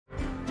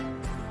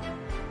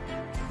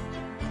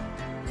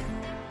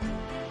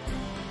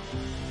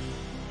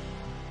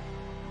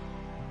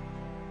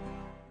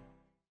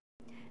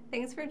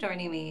Thanks for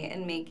joining me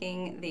in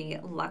making the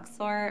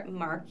Luxor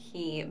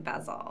Marquise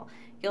Bezel.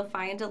 You'll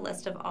find a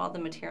list of all the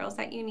materials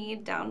that you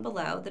need down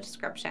below the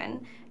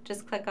description.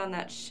 Just click on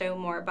that Show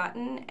More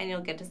button and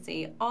you'll get to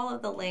see all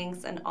of the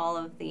links and all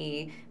of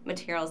the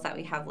materials that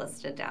we have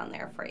listed down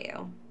there for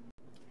you.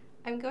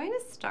 I'm going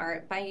to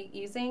start by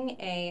using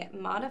a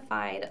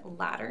modified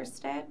ladder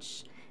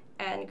stitch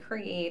and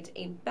create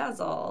a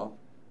bezel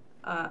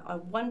on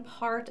one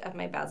part of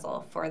my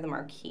bezel for the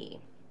marquise.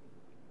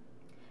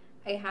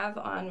 I have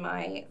on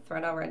my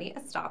thread already a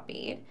stop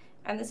bead,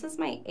 and this is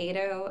my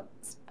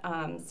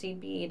 8/0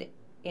 seed bead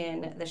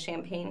in the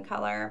champagne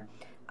color.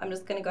 I'm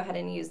just going to go ahead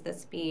and use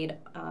this bead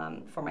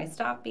for my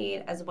stop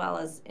bead as well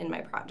as in my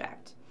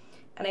project.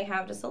 And I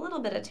have just a little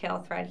bit of tail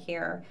thread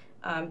here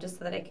just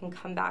so that I can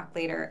come back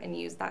later and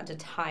use that to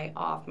tie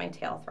off my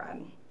tail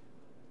thread.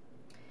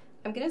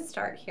 I'm going to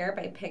start here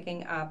by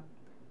picking up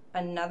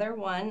another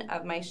one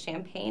of my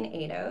champagne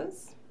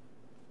 8/0s.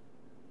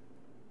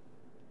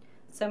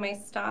 So my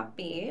stop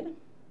bead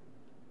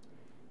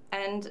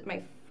and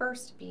my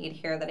first bead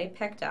here that I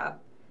picked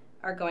up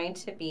are going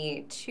to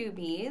be 2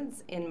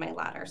 beads in my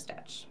ladder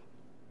stitch.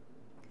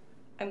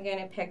 I'm going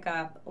to pick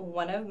up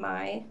one of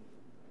my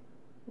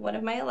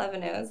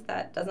 11/0s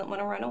that doesn't want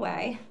to run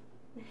away,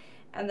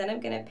 and then I'm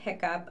going to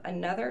pick up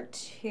another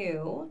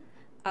 2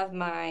 of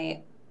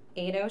my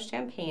 8/0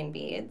 champagne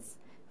beads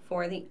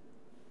for the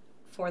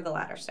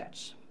ladder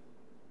stitch.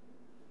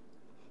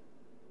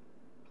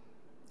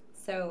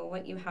 So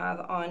what you have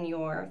on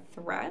your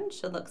thread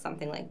should look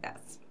something like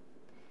this.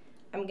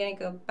 I'm going to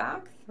go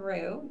back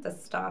through the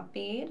stop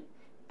bead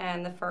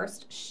and the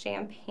first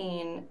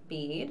champagne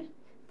bead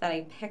that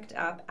I picked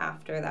up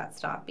after that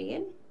stop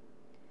bead.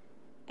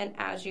 And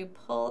as you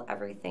pull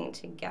everything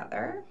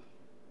together,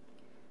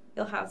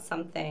 you'll have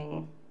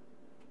something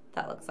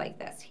that looks like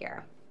this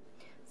here.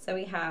 So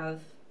we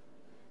have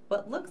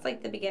what looks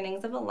like the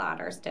beginnings of a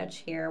ladder stitch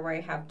here, where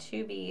I have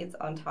 2 beads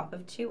on top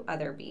of 2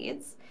 other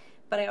beads.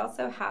 But I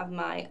also have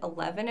my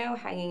 11/0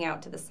 hanging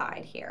out to the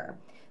side here.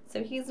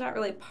 So he's not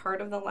really part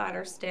of the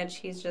ladder stitch,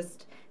 he's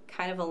just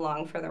kind of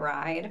along for the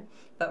ride,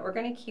 but we're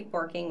going to keep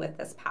working with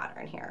this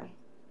pattern here.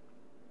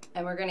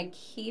 And we're going to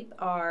keep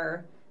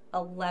our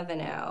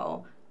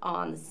 11/0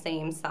 on the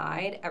same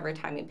side every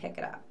time we pick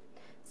it up.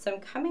 So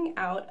I'm coming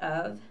out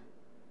of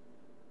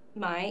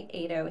my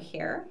 8/0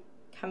 here,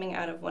 coming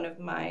out of one of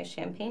my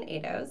champagne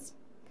 8/0s,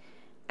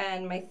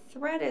 and my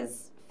thread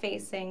is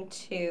facing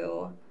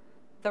to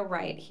the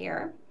right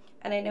here,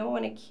 and I know I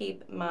want to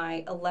keep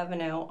my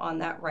 11/0 on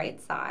that right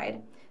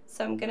side,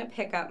 so I'm going to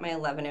pick up my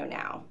 11/0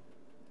 now.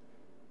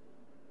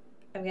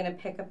 I'm going to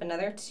pick up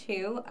another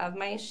 2 of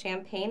my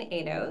champagne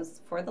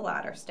 8/0s for the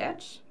ladder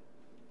stitch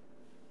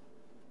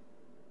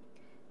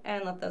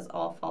and let those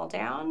all fall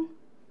down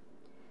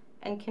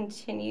and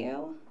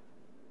continue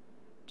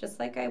just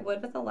like I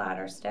would with a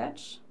ladder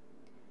stitch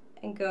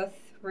and go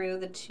through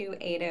the 2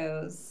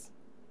 8/0s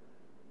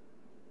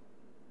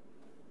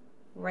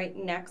right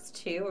next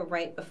to or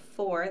right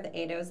before the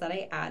 8/0s that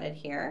I added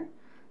here,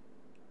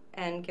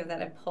 and give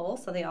that a pull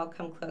so they all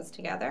come close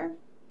together.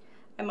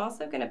 I'm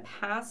also going to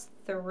pass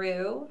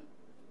through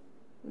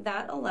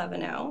that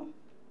 11/0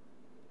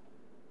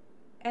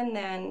 and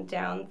then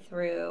down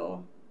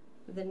through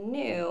the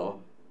new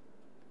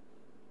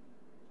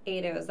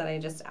 8/0s that I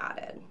just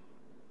added.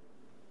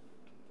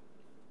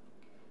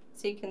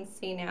 So you can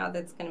see now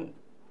that it's going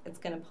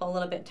to pull a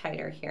little bit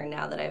tighter here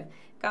now that I've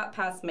got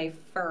past my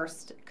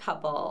first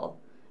couple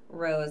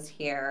rows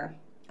here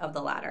of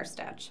the ladder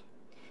stitch.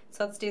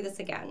 So let's do this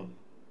again.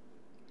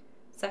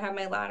 So I have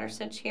my ladder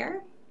stitch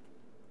here,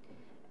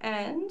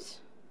 and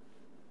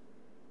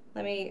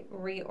let me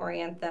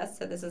reorient this.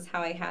 So this is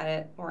how I had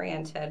it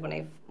oriented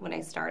when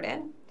I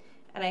started,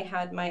 and I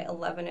had my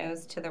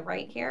 11/0s to the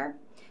right here.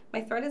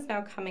 My thread is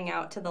now coming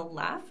out to the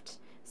left,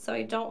 so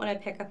I don't want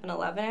to pick up an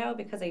 11/0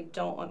 because I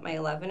don't want my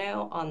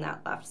 11/0 on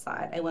that left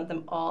side. I want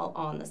them all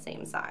on the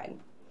same side.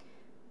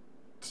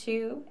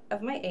 2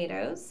 of my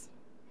 8/0s,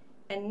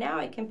 and now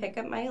I can pick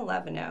up my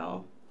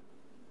 11/0,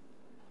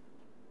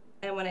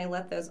 and when I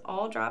let those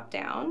all drop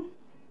down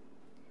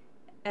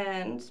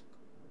and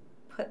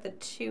put the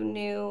 2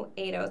 new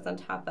 8/0s on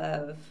top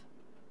of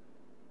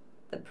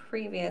the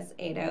previous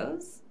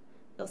 8/0s,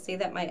 you'll see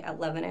that my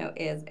 11/0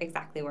 is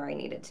exactly where I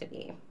need it to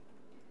be.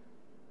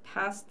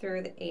 Pass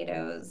through the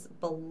 8/0s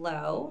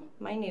below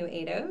my new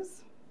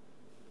 8/0s.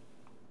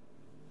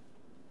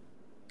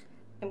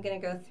 I'm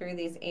going to go through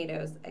these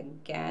 8/0s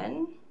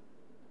again,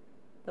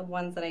 the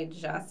ones that I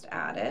just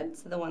added,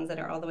 so the ones that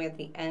are all the way at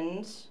the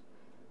end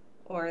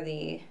or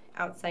the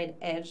outside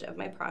edge of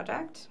my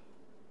project,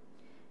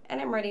 and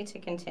I'm ready to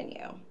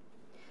continue.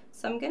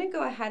 So I'm going to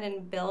go ahead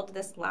and build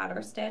this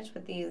ladder stitch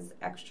with these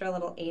extra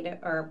little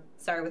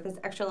with this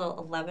extra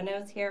little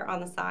 11/0s here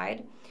on the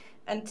side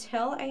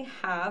until I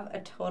have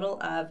a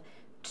total of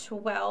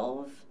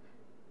 12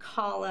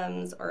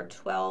 columns or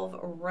 12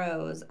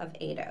 rows of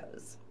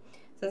 8/0s.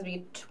 So this would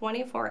be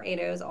 24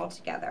 8/0s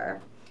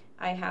altogether.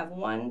 I have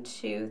 1,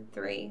 2,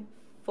 3,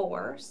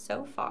 4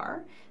 so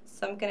far,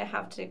 so I'm going to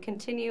have to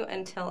continue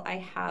until I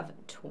have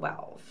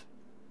 12.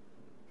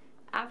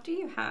 After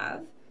you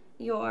have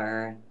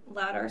your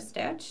ladder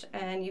stitch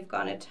and you've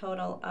gone a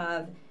total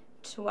of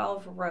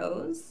 12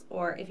 rows,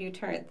 or if you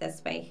turn it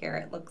this way here,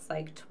 it looks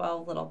like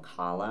 12 little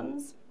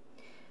columns.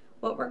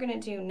 What we're going to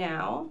do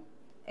now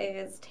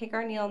is take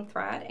our needle and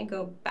thread and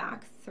go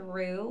back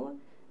through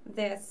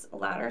this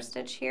ladder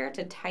stitch here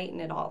to tighten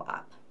it all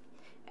up.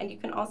 And you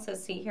can also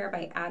see here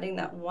by adding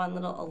that one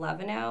little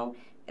 11-0,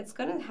 it's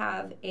going to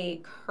have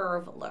a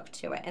curve look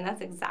to it, and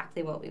that's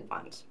exactly what we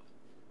want.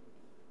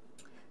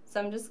 So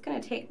I'm just going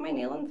to take my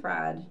needle and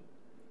thread,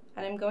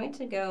 and I'm going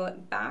to go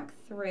back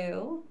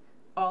through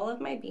all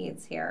of my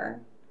beads here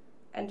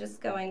and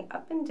just going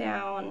up and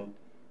down,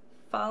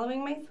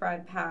 following my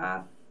thread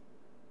path,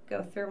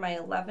 go through my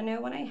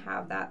 11-0 when I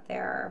have that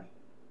there,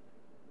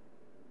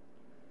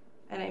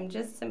 and I'm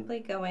just simply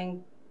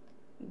going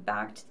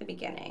back to the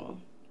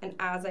beginning. And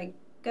as I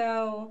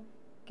go,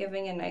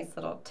 giving a nice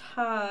little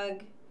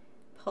tug,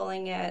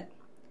 pulling it,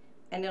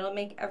 and it'll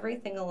make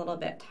everything a little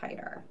bit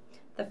tighter.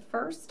 The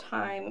first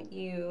time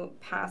you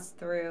pass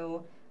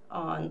through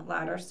on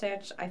ladder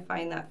stitch, I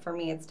find that for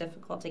me it's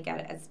difficult to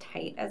get it as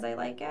tight as I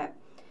like it.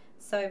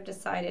 So I've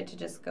decided to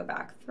just go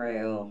back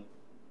through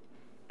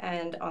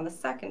and on the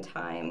second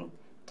time,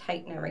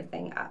 tighten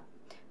everything up.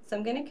 So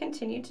I'm going to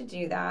continue to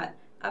do that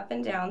up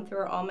and down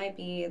through all my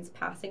beads,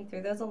 passing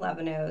through those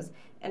 11-0s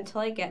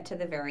until I get to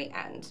the very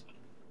end.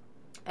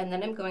 And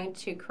then I'm going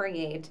to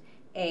create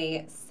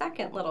a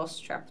second little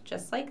strip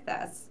just like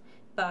this,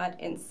 but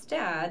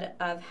instead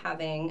of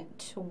having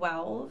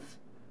 12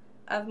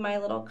 of my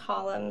little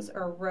columns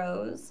or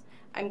rows,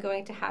 I'm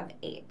going to have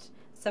 8.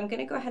 So I'm going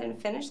to go ahead and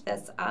finish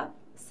this up,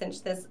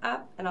 cinch this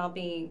up, and I'll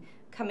be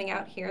coming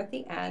out here at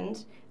the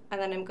end,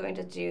 and then I'm going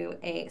to do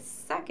a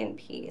second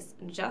piece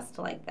just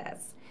like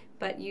this,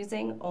 but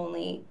using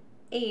only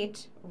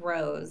 8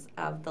 rows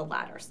of the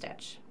ladder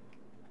stitch.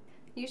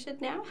 You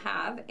should now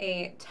have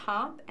a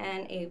top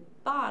and a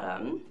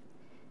bottom,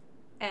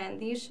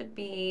 and these should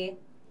be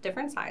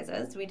different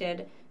sizes. We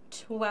did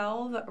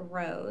 12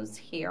 rows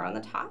here on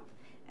the top,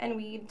 and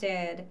we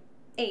did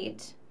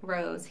 8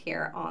 rows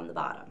here on the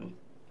bottom.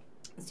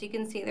 So you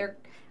can see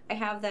I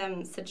have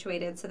them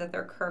situated so that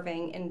they're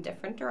curving in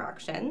different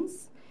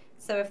directions.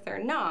 So if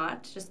they're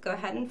not, just go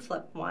ahead and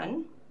flip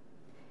one,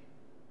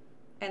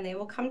 and they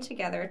will come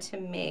together to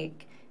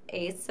make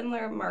a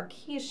similar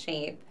marquise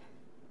shape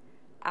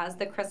as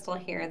the crystal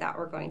here that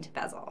we're going to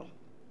bezel.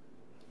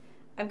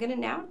 I'm going to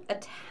now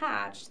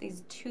attach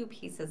these 2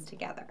 pieces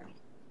together.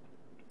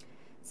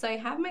 So I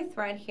have my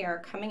thread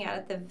here coming out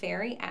at the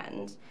very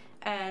end,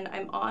 and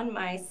I'm on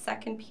my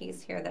second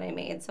piece here that I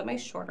made, so my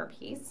shorter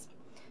piece.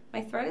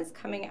 My thread is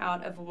coming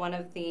out of one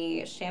of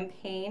the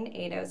champagne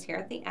 8-0s here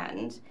at the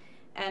end,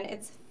 and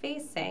it's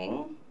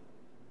facing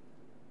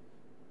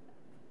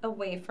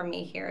away from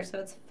me here. So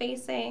it's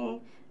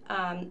facing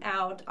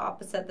out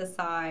opposite the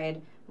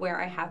side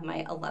where I have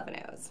my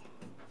 11-0s.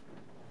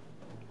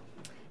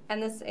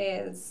 And this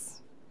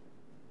is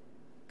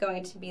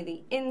going to be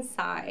the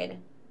inside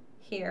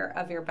here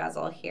of your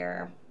bezel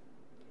here.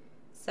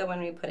 So when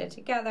we put it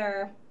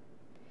together,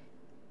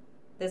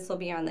 this will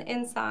be on the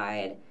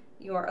inside,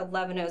 your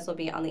 11-0s will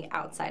be on the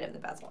outside of the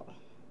bezel.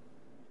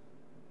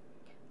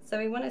 So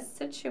we want to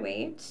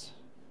situate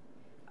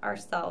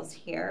ourselves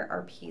here,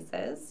 our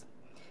pieces,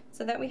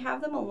 so that we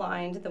have them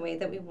aligned the way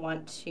that we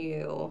want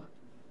to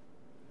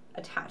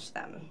attach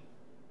them.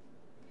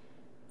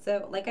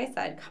 So like I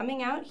said,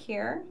 coming out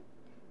here,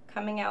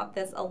 coming out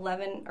this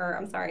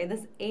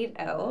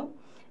 8-0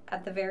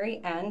 at the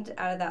very end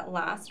out of that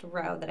last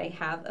row that I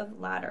have of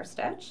ladder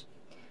stitch,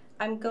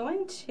 I'm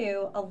going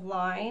to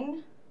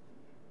align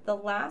the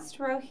last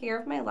row here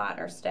of my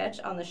ladder stitch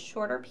on the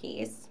shorter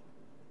piece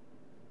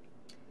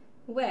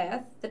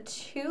with the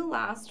 2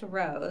 last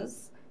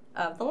rows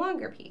of the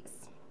longer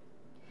piece.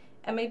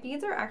 And my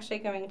beads are actually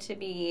going to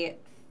be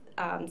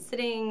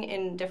sitting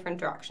in different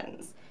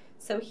directions.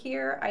 So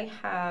here I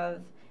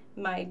have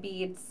my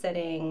beads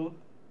sitting,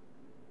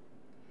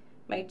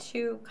 my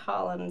 2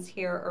 columns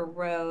here or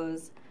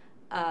rows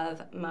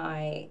of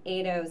my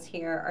 8-0s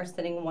here are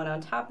sitting one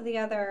on top of the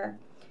other.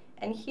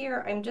 And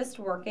here I'm just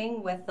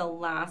working with the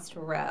last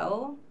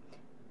row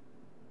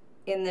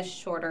in this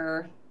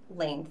shorter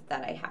length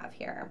that I have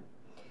here.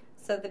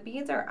 So the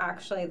beads are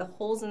actually, the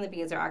holes in the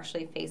beads are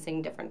actually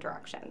facing different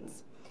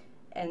directions.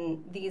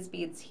 And these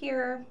beads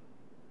here,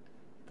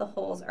 the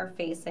holes are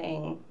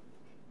facing,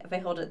 if I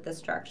hold it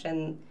this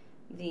direction,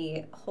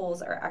 the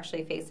holes are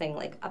actually facing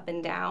like up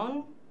and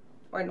down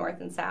or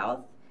north and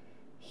south.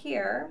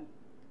 Here,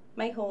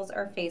 my holes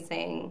are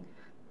facing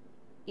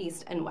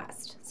east and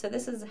west. So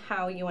this is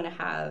how you want to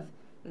have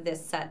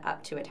this set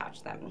up to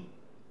attach them.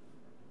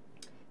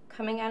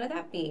 Coming out of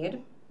that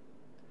bead,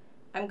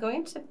 I'm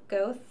going to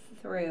go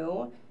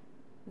through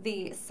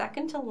the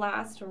second to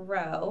last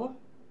row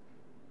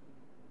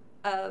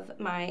of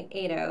my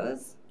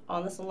 8-0s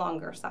on this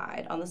longer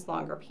side, on this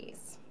longer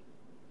piece,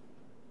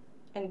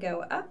 and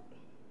go up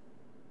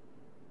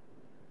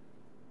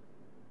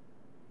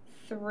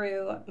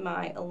through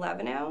my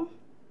 11-0,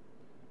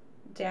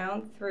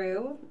 down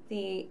through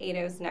the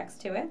 8-0s next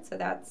to it, so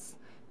that's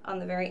on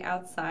the very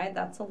outside,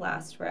 that's the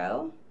last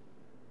row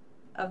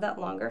of that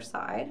longer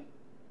side.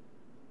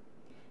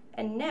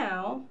 And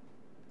now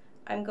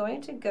I'm going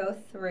to go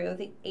through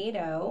the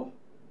 8-0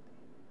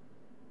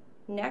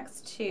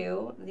 next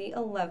to the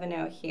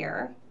 11-0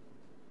 here,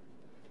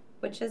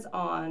 which is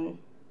on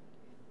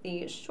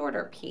the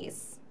shorter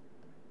piece.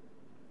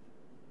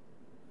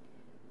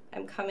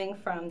 I'm coming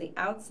from the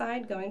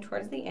outside going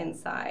towards the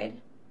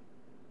inside,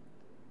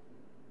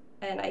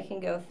 and I can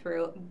go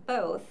through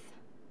both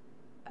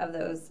of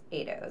those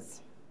 8-0s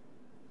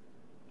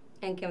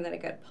and give that a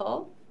good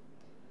pull.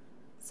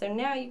 So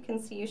now you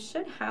can see you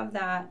should have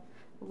that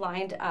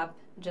lined up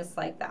just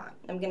like that.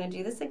 I'm going to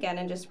do this again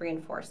and just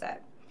reinforce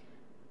it.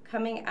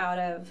 Coming out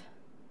of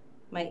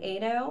my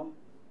 8-0,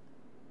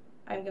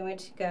 I'm going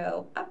to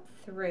go up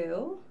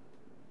through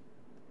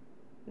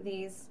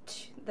the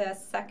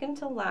second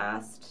to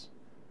last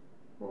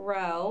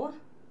row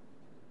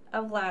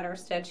of ladder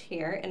stitch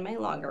here in my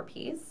longer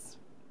piece,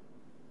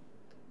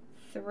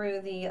 through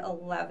the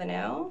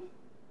 11-0,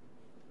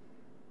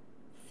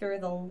 through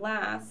the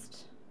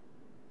last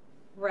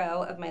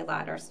row of my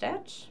ladder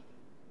stitch,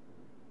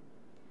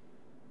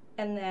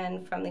 and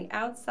then from the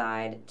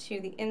outside to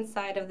the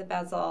inside of the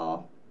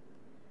bezel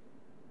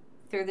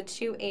through the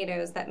 2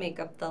 8-0s that make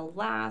up the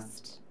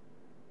last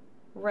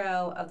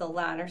row of the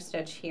ladder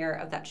stitch here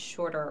of that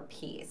shorter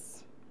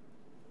piece.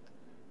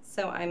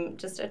 So I'm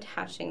just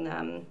attaching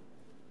them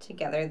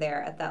together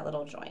there at that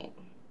little joint.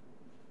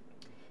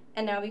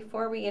 And now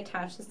before we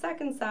attach the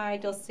second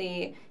side, you'll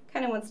see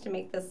kind of wants to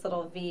make this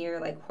little V or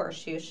like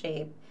horseshoe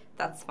shape.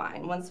 That's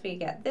fine. Once we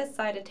get this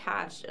side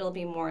attached, it'll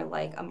be more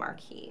like a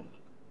marquee.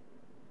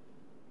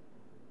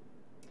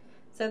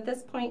 So at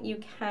this point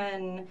you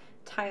can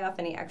tie off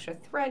any extra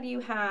thread you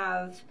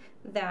have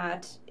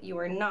that you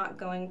are not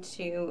going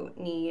to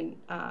need,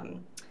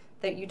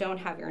 that you don't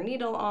have your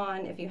needle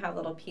on. If you have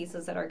little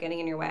pieces that are getting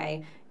in your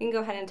way, you can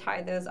go ahead and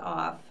tie those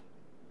off.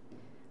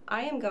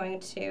 I am going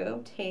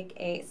to take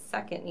a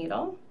second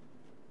needle,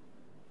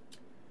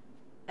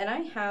 and I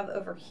have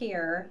over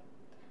here,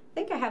 I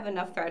think I have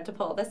enough thread to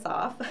pull this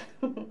off.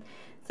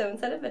 So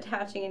instead of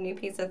attaching a new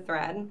piece of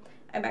thread,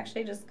 I'm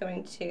actually just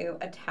going to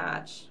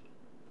attach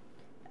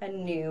a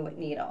new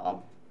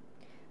needle.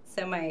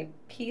 So my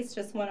piece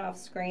just went off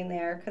screen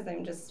there because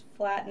I'm just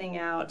flattening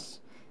out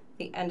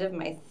the end of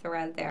my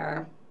thread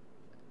there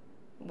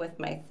with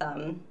my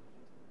thumb.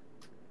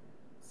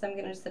 So I'm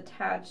going to just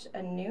attach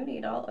a new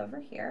needle over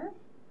here.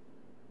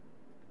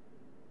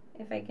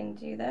 If I can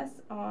do this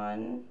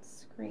on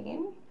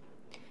screen.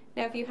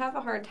 Now if you have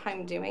a hard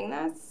time doing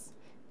this,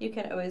 you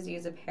can always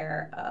use a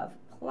pair of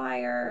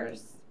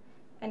pliers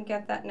and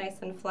get that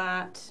nice and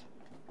flat.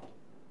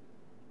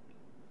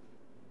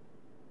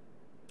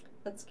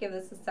 Let's give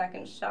this a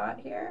second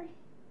shot here.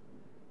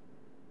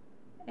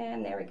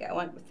 And there we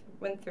go,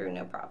 went through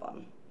no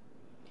problem.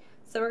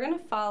 So we're going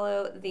to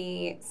follow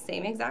the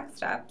same exact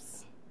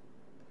steps,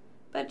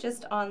 but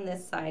just on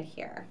this side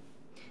here.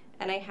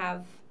 And I have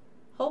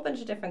a whole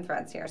bunch of different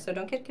threads here, so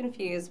don't get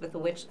confused with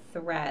which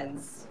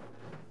thread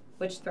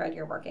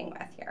you're working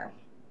with here.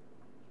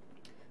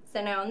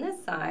 So now on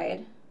this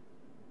side,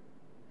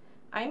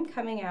 I'm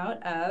coming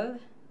out of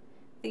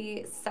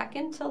the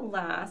second to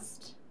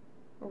last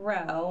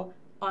row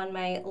on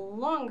my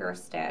longer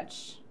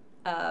stitch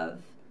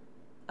of,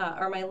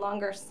 or my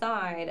longer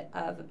side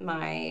of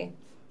my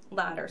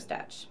ladder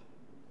stitch.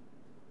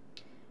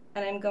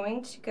 And I'm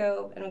going to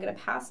go, and I'm going to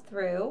pass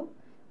through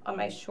on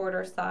my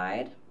shorter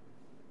side.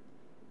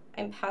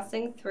 I'm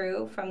passing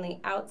through from the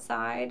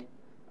outside,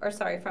 or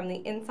sorry, from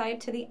the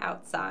inside to the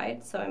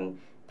outside. So I'm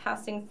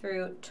passing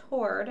through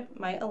toward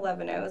my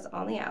 11-0s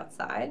on the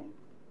outside,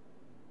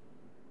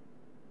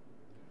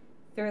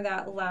 through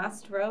that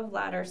last row of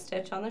ladder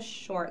stitch on the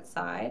short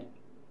side,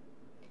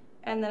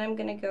 and then I'm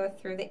going to go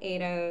through the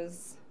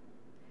 8-0s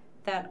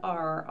that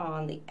are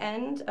on the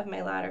end of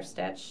my ladder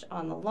stitch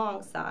on the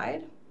long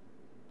side,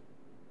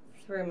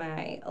 through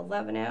my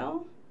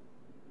 11-0,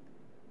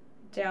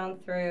 down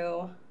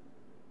through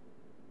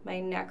my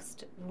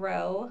next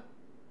row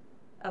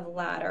of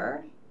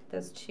ladder,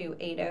 those 2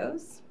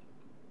 8-0s,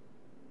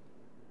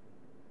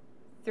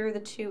 through the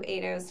 2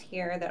 8-0s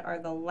here that are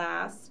the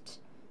last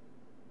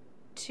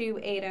 2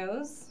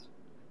 8-0s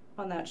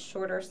on that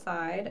shorter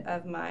side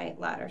of my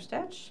ladder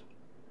stitch,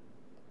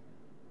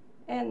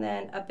 and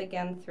then up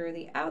again through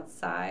the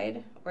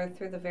outside, or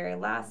through the very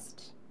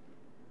last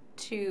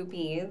 2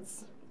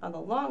 beads on the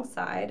long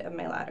side of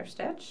my ladder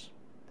stitch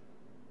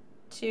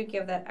to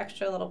give that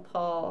extra little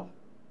pull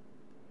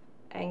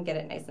and get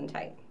it nice and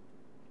tight.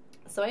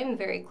 So I'm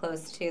very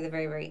close to the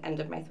very, very end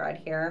of my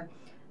thread here.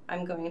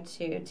 I'm going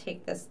to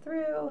take this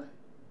through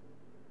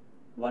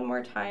one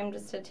more time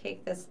just to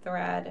take this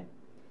thread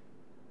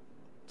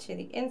to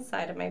the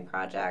inside of my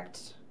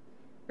project,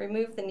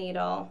 remove the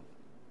needle,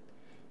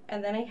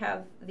 and then I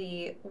have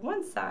the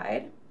one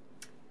side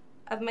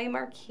of my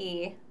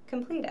marquee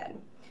completed.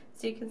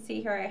 So you can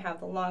see here I have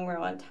the long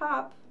row on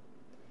top,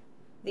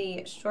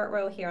 the short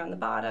row here on the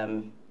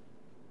bottom.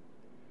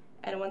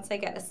 And once I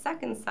get a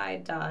second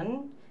side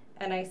done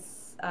and I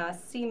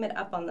seam it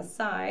up on the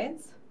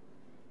sides,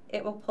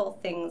 it will pull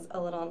things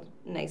a little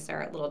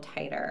nicer, a little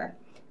tighter,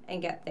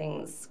 and get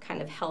things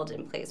kind of held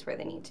in place where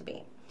they need to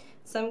be.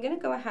 So I'm going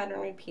to go ahead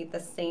and repeat the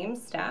same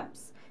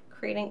steps,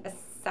 creating a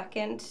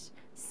second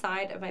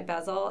side of my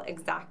bezel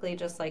exactly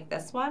just like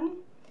this one,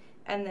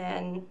 and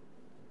then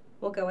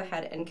we'll go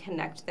ahead and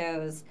connect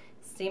those,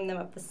 seam them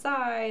up the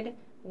side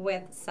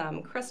with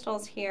some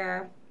crystals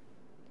here,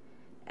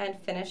 and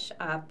finish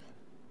up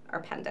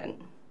our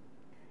pendant.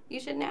 You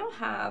should now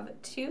have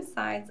two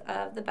sides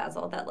of the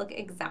bezel that look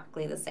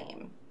exactly the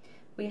same.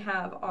 We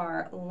have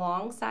our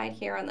long side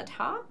here on the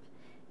top,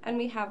 and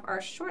we have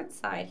our short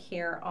side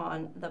here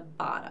on the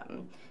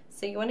bottom.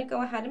 So you want to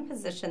go ahead and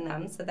position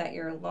them so that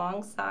your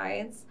long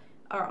sides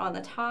are on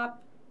the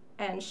top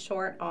and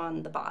short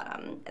on the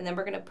bottom. And then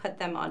we're going to put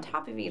them on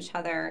top of each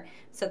other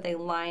so they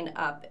line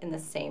up in the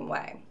same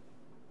way.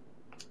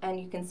 And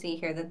you can see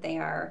here that they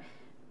are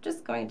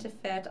just going to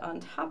fit on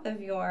top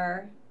of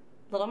your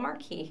little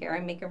marquee here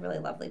and make a really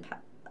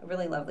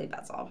lovely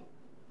bezel.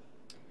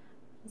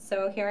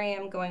 So here I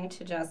am going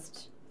to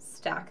just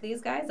stack these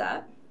guys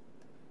up.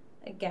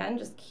 Again,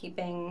 just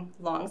keeping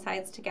long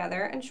sides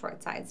together and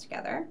short sides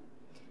together.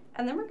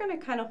 And then we're going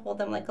to kind of hold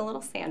them like a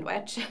little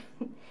sandwich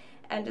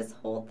and just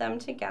hold them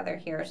together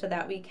here so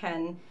that we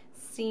can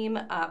seam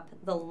up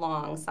the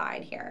long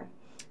side here.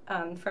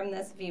 From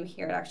this view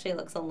here, it actually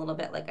looks a little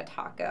bit like a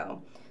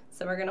taco.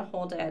 So we're going to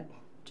hold it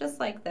just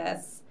like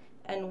this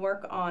and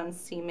work on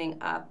seaming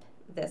up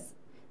this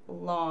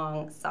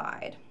long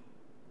side.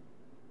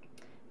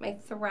 My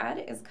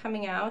thread is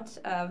coming out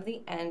of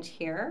the end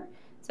here.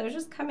 So it's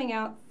just coming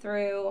out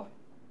towards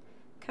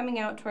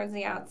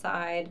the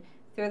outside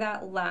through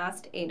that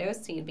last 8/0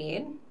 seed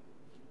bead,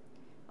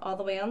 all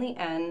the way on the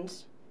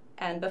end,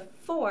 and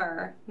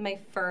before my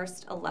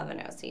first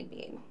 11/0 seed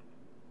bead.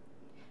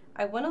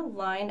 I want to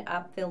line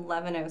up the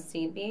 11/0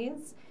 seed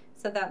beads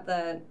so that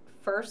the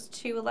first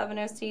two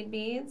 11/0 seed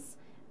beads,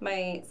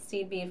 my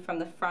seed bead from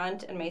the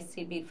front and my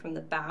seed bead from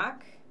the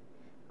back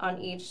on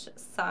each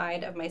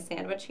side of my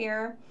sandwich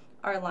here,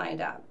 are lined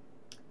up.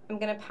 I'm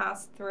going to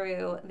pass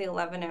through the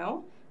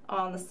 11/0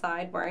 on the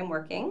side where I'm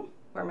working,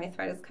 where my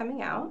thread is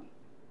coming out,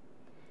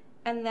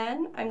 and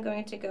then I'm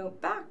going to go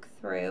back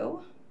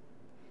through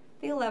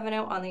the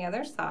 11/0 on the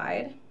other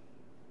side.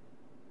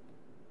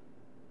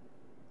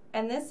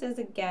 And this is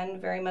again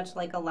very much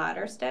like a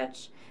ladder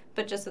stitch,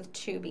 but just with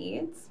two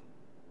beads.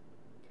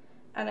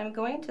 And I'm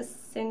going to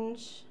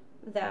cinch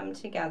them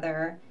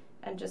together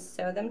and just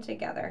sew them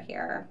together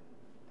here.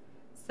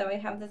 So I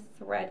have the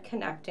thread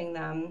connecting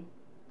them.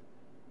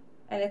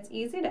 And it's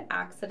easy to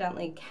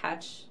accidentally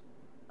catch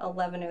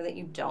 11/0 that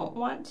you don't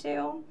want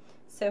to.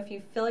 So if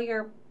you feel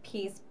your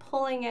piece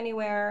pulling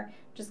anywhere,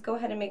 just go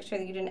ahead and make sure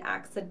that you didn't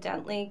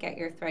accidentally get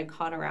your thread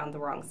caught around the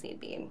wrong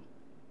seed bead.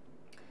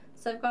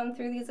 So I've gone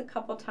through these a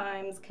couple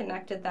times,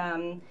 connected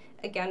them,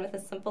 again with a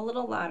simple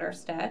little ladder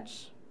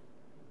stitch.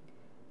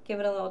 Give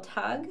it a little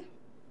tug,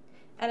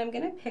 and I'm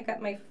going to pick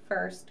up my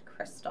first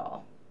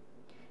crystal.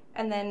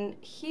 And then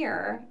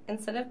here,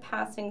 instead of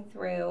passing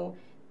through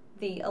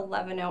the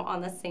 11/0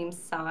 on the same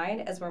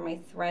side as where my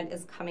thread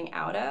is coming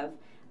out of,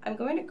 I'm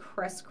going to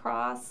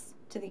crisscross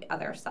to the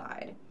other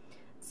side.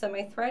 So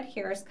my thread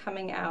here is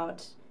coming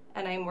out,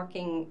 and I'm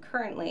working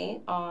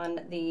currently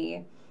on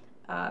the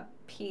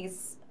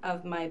piece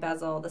of my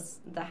bezel,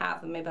 the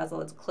half of my bezel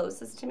that's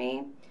closest to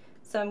me.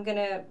 So I'm going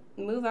to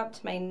move up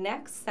to my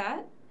next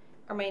set,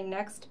 or my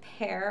next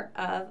pair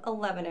of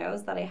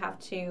 11/0s that I have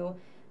to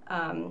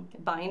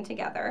bind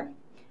together,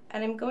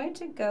 and I'm going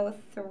to go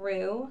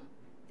through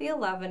the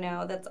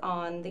 11/0 that's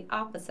on the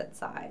opposite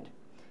side.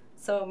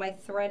 So my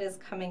thread is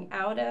coming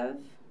out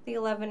of the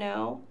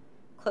 11/0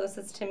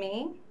 closest to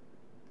me.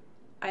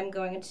 I'm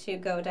going to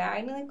go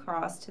diagonally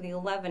across to the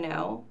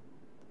 11/0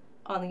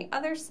 on the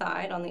other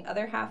side, on the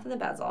other half of the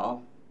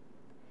bezel,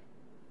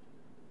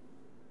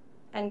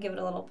 and give it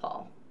a little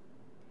pull.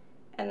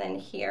 And then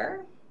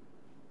here,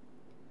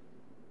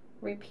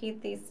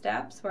 repeat these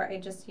steps where I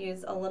just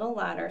use a little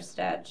ladder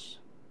stitch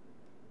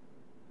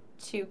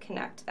to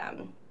connect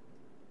them,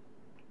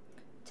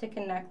 to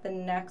connect the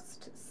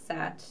next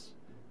set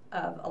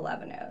of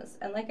 11/0s.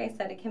 And like I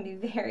said, it can be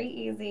very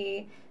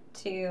easy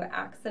to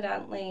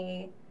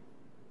accidentally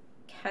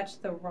catch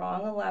the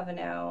wrong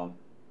 11/0.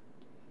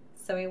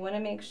 So we want to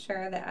make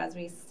sure that as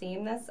we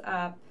seam this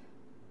up,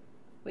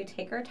 we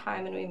take our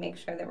time and we make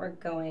sure that we're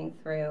going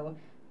through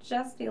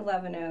just the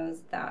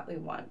 11/0s that we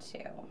want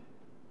to.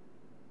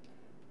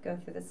 Go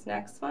through this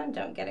next one.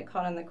 Don't get it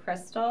caught on the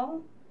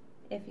crystal.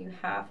 If you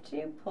have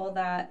to, pull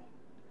that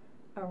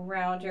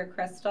around your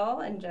crystal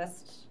and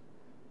just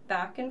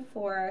back and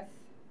forth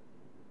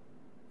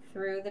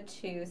through the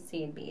two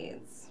seed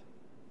beads.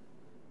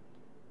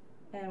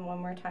 And one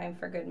more time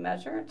for good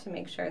measure to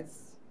make sure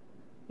it's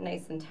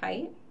nice and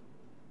tight.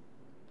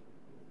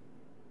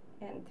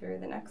 And through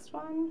the next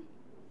one.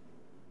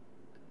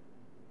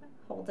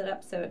 Hold it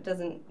up so it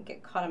doesn't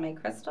get caught on my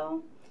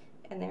crystal.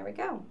 And there we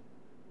go.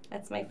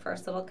 That's my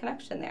first little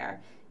connection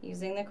there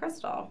using the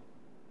crystal.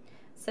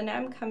 So now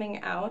I'm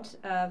coming out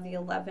of the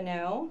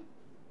 11-0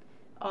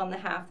 on the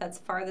half that's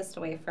farthest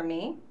away from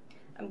me.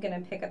 I'm going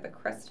to pick up a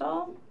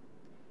crystal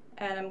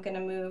and I'm going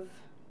to move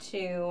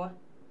to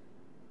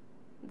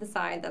the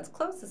side that's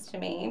closest to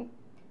me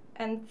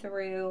and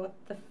through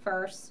the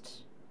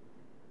first,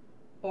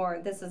 or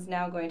this is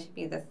now going to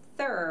be the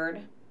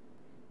third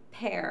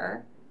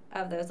pair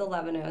of those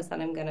 11-0s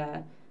that I'm going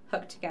to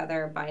hook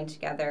together, bind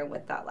together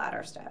with that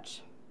ladder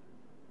stitch.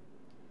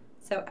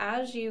 So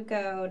as you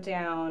go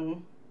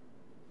down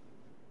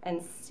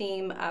and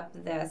seam up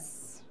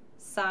this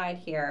side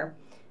here,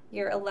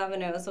 your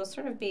 11-0s will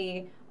sort of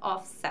be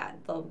offset.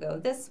 They'll go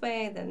this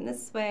way, then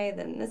this way,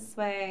 then this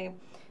way.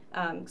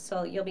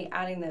 So you'll be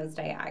adding those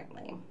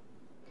diagonally.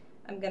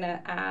 I'm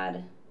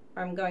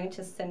going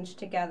to cinch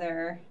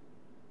together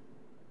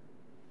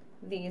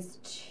these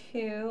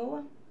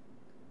two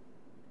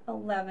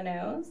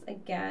 11-0s.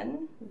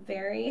 Again,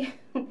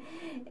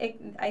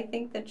 I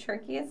think the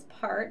trickiest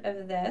part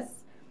of this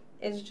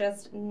is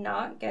just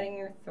not getting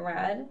your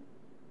thread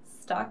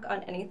stuck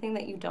on anything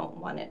that you don't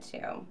want it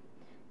to,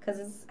 because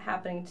it's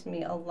happening to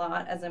me a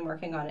lot as I'm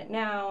working on it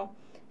now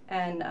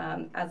and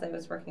as I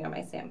was working on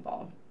my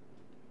sample.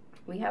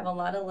 We have a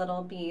lot of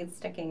little beads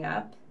sticking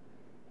up,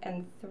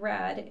 and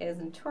thread is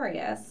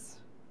notorious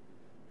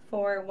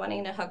for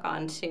wanting to hook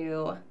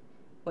onto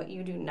what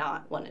you do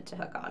not want it to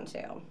hook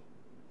onto.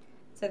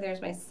 So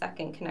there's my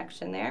second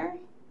connection there,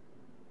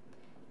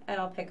 and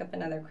I'll pick up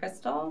another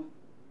crystal,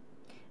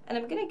 and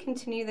I'm going to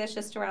continue this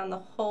just around the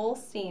whole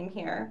seam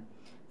here.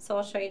 So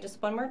I'll show you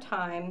just one more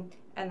time,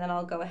 and then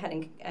I'll go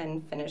ahead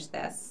and finish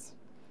this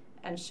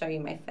and show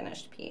you my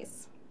finished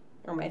piece,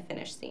 or my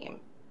finished seam.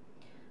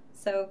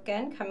 So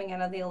again, coming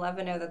out of the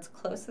 11-0 that's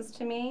closest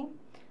to me,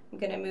 I'm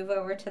going to move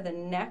over to the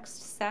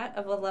next set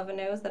of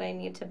 11-0s that I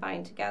need to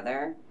bind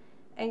together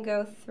and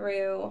go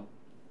through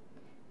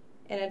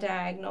in a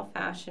diagonal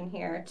fashion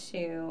here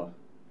to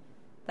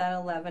that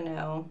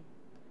 11-0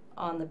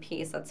 on the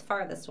piece that's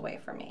farthest away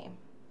from me.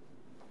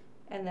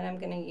 And then I'm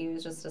going to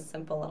use just a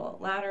simple little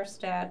ladder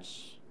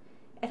stitch.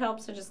 It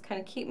helps to just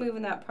kind of keep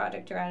moving that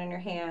project around in your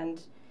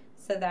hand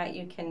so that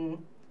you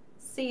can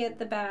see it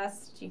the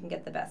best, you can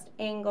get the best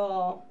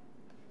angle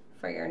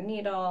for your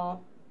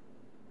needle,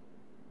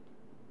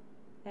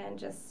 and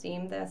just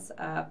seam this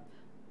up.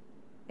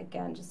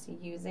 Again, just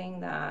using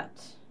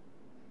that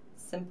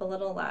simple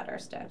little ladder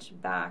stitch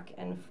back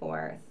and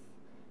forth,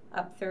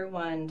 up through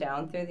one,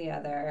 down through the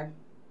other,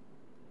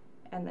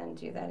 and then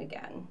do that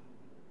again.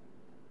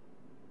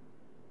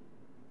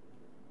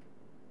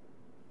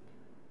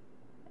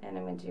 And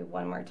I'm going to do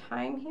one more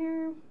time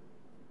here.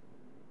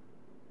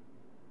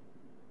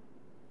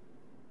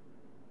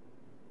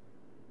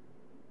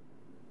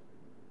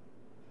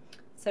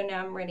 So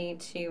now I'm ready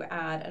to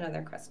add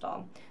another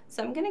crystal.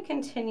 So I'm going to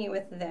continue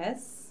with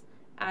this,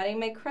 adding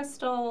my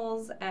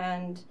crystals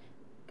and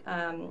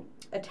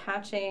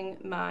attaching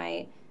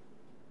my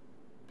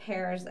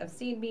pairs of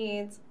seed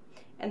beads.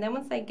 And then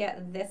once I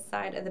get this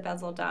side of the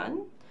bezel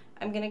done,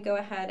 I'm going to go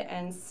ahead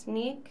and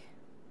sneak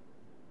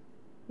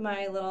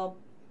my little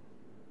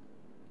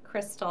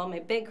crystal, my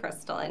big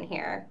crystal in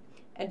here,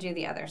 and do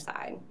the other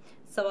side.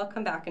 So I'll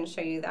come back and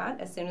show you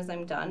that as soon as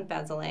I'm done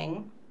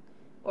bezeling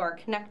or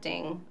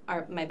connecting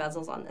my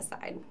bezels on this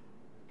side.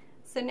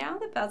 So now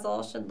the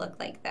bezel should look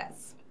like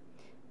this.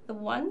 The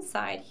one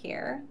side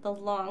here, the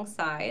long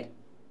side,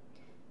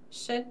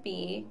 should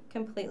be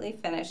completely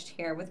finished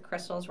here with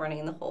crystals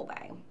running the whole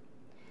way.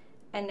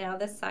 And now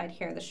this side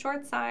here, the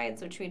short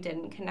sides, which we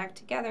didn't connect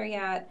together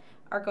yet,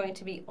 are going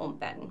to be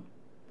open.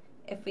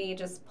 If we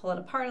just pull it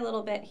apart a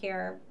little bit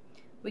here,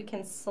 we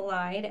can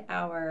slide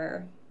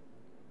our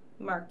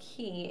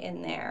marquee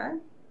in there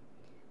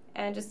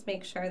and just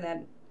make sure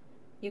that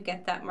you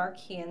get that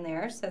marquee in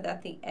there so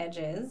that the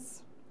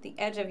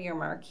edge of your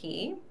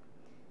marquee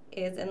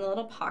is in the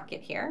little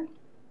pocket here.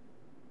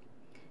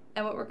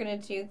 And what we're going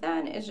to do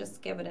then is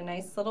just give it a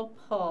nice little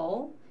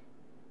pull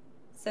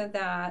so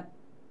that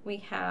we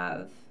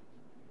have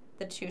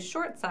the two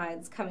short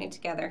sides coming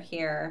together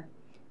here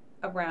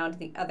around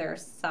the other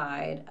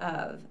side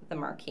of the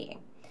marquee.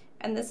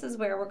 And this is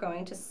where we're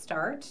going to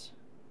start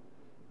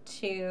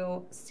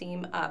to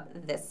seam up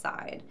this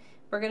side.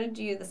 We're going to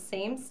do the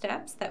same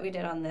steps that we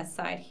did on this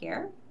side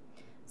here.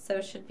 So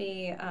it should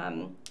be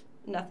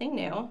nothing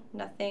new,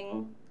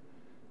 nothing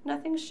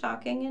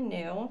shocking and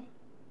new.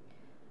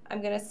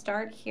 I'm going to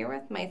start here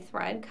with my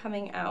thread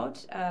coming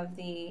out of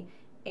the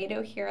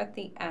 8/0 here at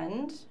the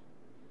end. It's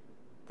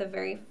the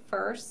very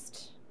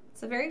first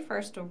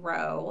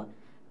row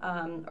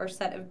or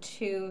set of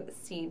 2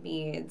 seed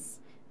beads,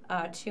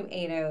 2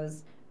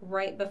 8/0s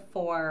right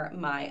before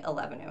my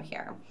 11/0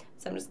 here.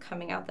 So I'm just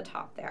coming out the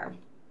top there.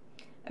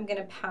 I'm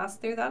going to pass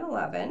through that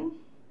 11.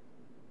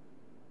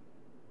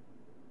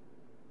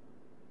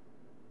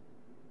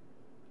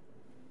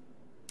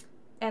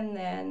 And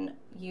then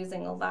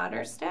using a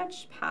ladder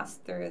stitch, pass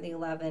through the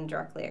 11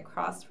 directly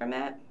across from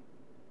it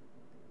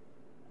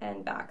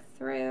and back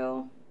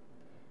through.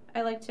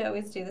 I like to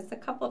always do this a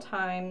couple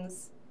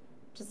times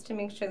just to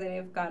make sure that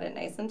you've got it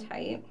nice and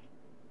tight.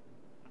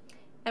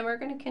 And we're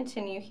going to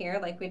continue here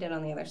like we did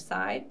on the other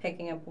side,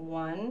 picking up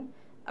one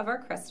of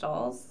our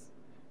crystals,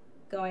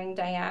 going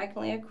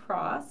diagonally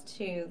across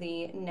to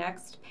the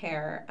next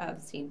pair of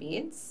seed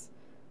beads,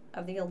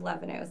 of the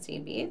 11-0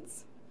 seed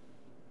beads,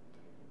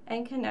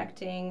 and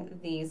connecting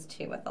these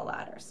two with a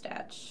ladder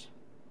stitch.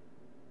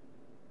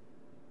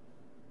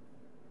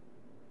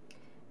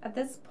 At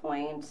this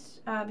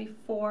point,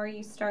 before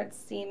you start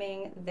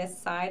seaming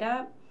this side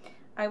up,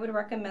 I would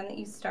recommend that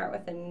you start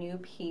with a new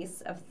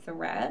piece of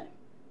thread.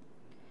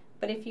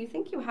 But if you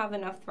think you have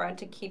enough thread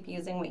to keep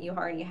using what you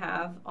already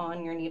have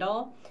on your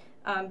needle,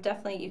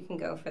 definitely you can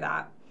go for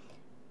that.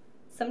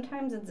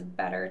 Sometimes it's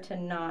better to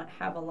not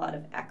have a lot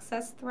of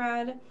excess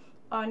thread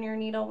on your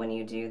needle when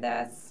you do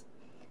this.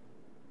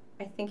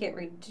 I think it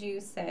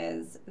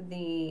reduces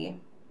the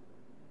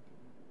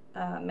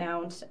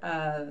amount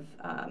of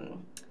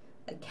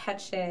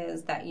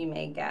catches that you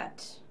may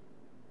get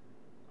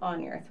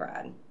on your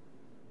thread.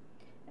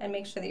 And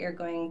make sure that you're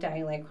going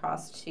diagonally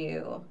across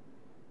to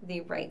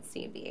the right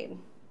seed bead.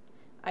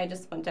 I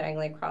just went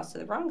diagonally across to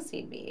the wrong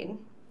seed bead,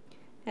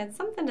 and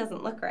something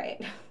doesn't look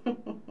right.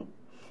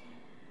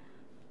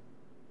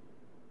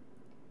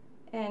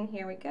 And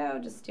here we go,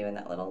 just doing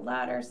that little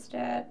ladder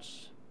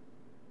stitch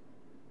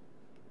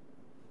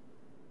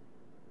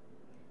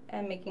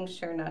and making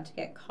sure not to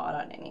get caught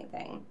on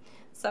anything.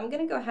 So I'm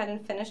going to go ahead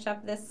and finish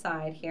up this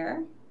side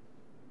here,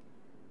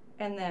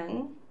 and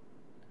then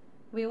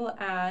we will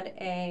add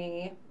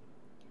a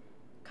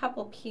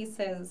couple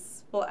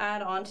pieces. We'll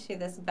add onto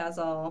this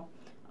bezel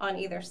on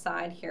either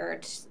side here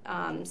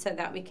so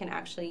that we can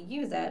actually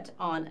use it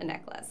on a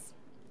necklace.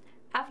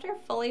 After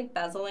fully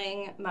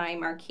bezeling my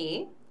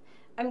marquise,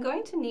 I'm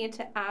going to need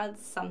to add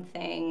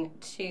something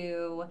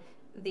to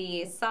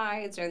the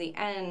sides or the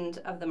end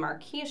of the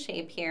marquise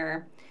shape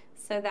here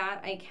so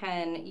that I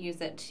can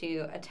use it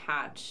to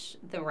attach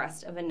the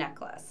rest of a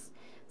necklace.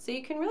 So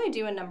you can really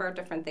do a number of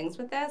different things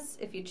with this.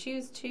 If you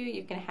choose to,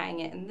 you can hang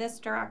it in this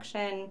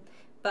direction,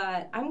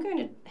 but I'm going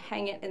to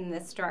hang it in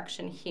this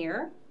direction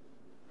here.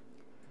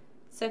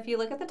 So if you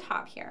look at the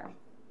top here,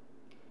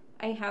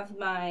 I have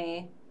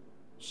my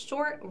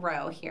short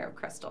row here of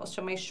crystals,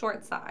 so my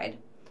short side.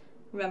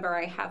 Remember,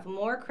 I have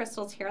more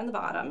crystals here on the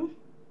bottom,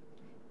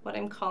 what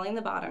I'm calling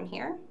the bottom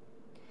here.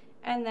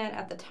 And then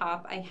at the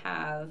top, I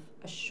have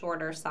a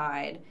shorter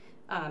side,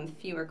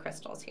 fewer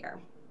crystals here.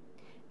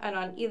 And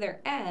on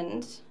either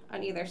end,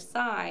 on either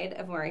side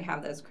of where I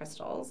have those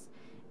crystals,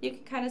 you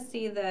can kind of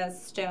see the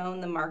stone,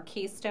 the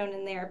marquise stone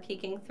in there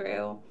peeking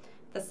through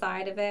the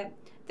side of it.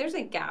 There's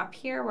a gap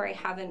here where I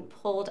haven't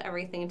pulled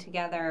everything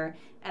together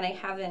and I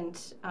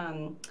haven't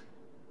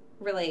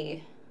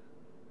really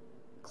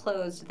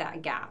closed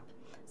that gap.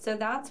 So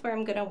that's where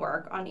I'm going to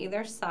work on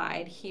either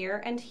side,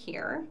 here and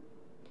here.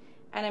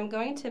 And I'm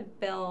going to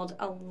build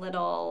a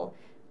little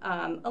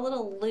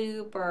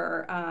loop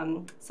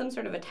or some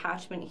sort of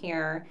attachment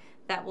here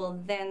that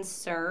will then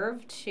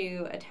serve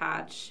to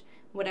attach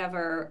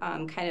whatever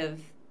kind of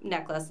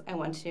necklace I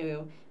want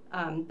to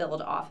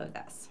build off of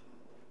this.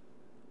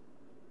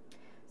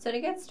 So to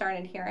get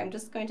started here, I'm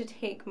just going to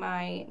take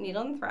my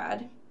needle and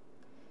thread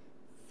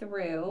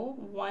through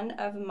one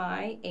of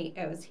my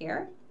 8/0s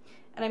here,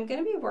 and I'm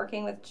going to be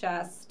working with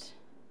just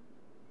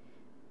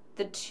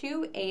the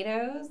 2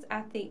 8/0s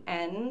at the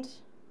end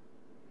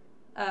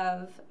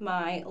of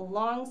my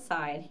long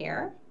side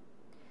here.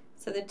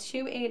 So the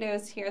 2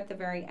 8/0s here at the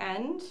very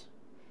end,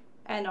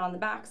 and on the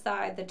back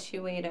side, the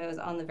 2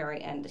 8/0s on the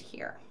very end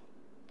here.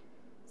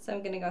 So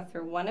I'm going to go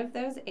through one of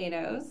those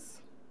 8/0s.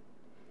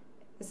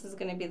 This is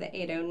going to be the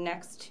 8/0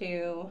 next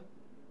to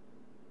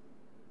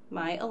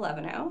my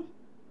 11/0.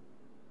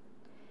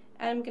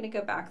 And I'm going to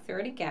go back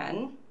through it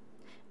again.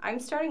 I'm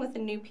starting with a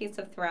new piece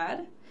of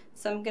thread,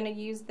 so I'm going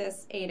to use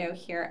this 8/0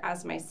 here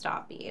as my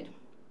stop bead.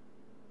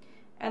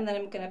 And then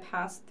I'm going to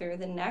pass through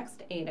the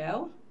next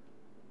 8/0.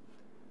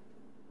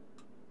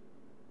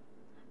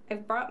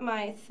 I've brought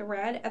my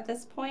thread at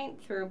this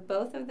point through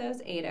both of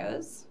those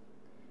 8/0s.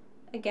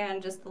 Again,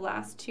 just the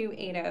last 2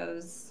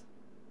 8/0s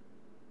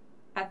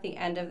at the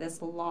end of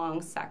this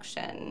long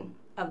section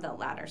of the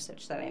ladder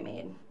stitch that I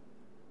made.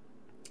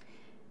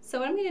 So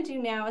what I'm going to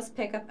do now is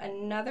pick up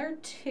another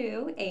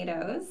 2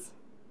 8/0s,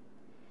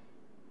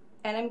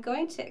 and I'm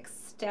going to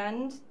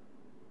extend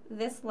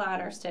this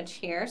ladder stitch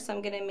here. So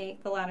I'm going to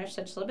make the ladder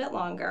stitch a little bit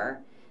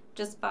longer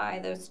just by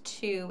those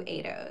 2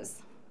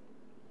 8/0s.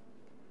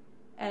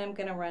 And I'm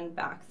going to run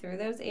back through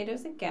those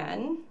 8/0s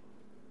again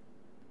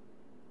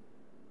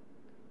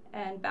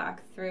and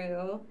back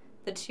through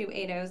the 2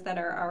 8/0s that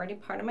are already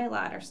part of my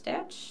ladder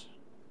stitch.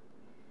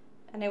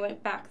 And I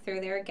went back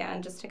through there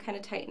again just to kind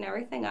of tighten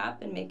everything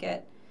up and make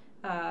it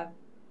kind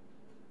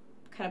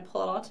of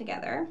pull it all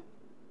together.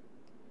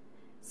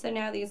 So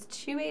now these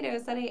 2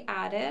 8/0s that I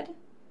added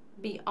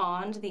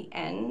beyond the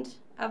end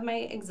of my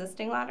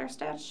existing ladder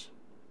stitch,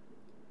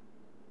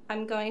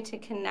 I'm going to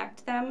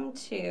connect them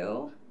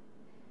to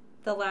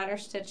the ladder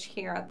stitch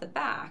here at the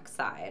back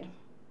side.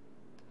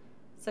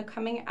 So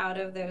coming out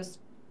of those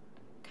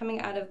coming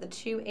out of the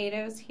 2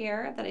 8/0s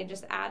here that I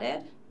just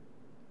added,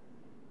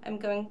 I'm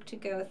going to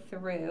go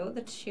through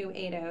the 2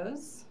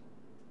 8/0s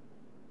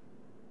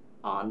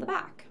on the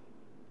back.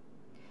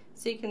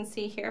 So you can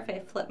see here, if I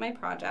flip my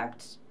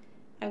project,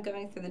 I'm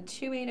going through the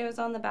 2 8/0s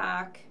on the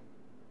back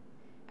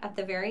at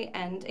the very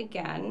end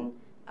again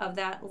of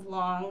that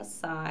long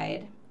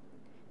side,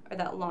 or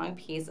that long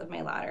piece of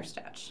my ladder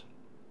stitch.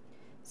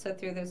 So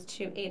through those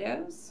 2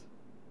 8/0s,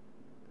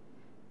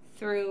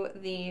 through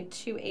the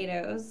 2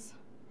 8/0s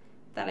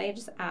that I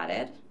just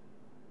added,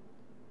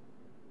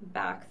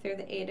 back through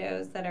the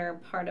 8/0s that are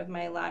part of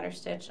my ladder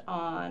stitch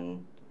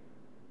on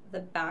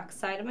the back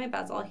side of my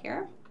bezel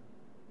here,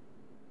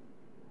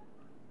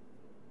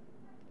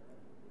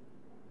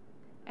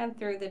 and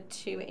through the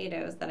 2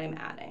 8/0s that I'm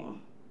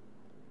adding.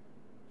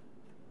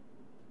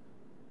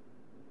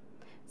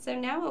 So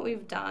now what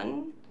we've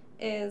done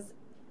is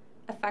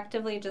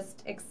effectively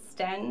just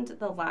extend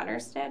the ladder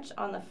stitch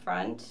on the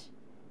front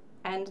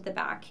and the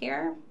back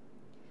here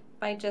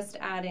by just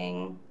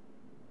adding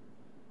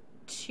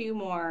 2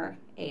 more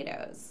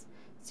 8/0s.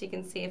 So you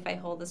can see if I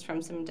hold this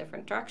from some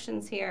different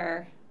directions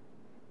here,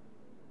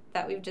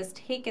 that we've just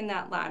taken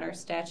that ladder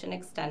stitch and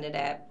extended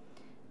it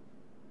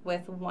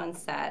with 1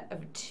 set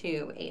of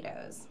 2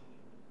 8/0s.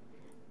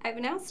 I've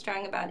now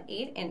strung about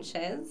 8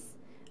 inches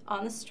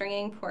on the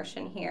stringing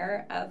portion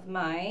here of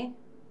my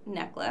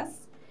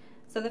necklace.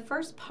 So the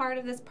first part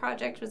of this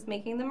project was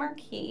making the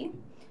marquise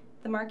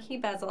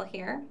bezel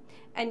here,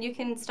 and you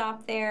can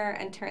stop there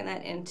and turn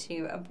that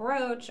into a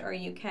brooch, or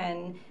you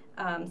can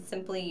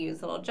simply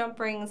use little jump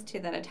rings to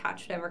then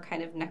attach whatever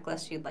kind of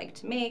necklace you'd like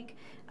to make.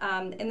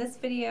 In this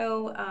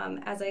video,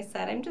 as I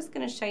said, I'm just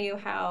going to show you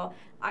how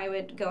I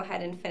would go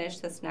ahead and finish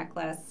this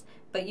necklace,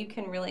 but you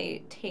can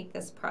really take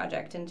this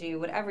project and do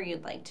whatever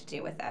you'd like to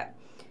do with it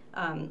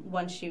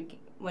once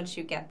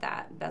you get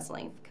that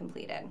bezeling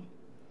completed.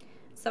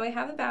 So I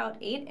have about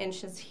 8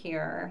 inches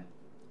here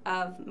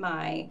of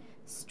my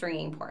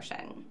stringing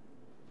portion,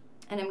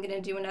 and I'm going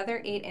to do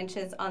another 8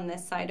 inches on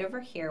this side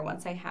over here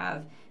once I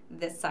have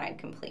this side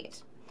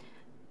complete.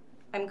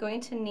 I'm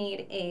going to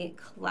need a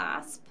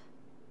clasp.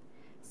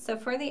 So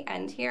for the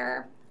end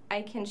here,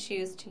 I can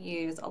choose to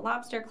use a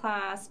lobster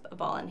clasp, a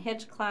ball and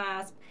hitch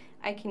clasp,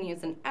 I can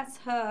use an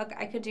S-hook,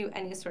 I could do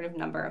any sort of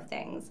number of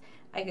things.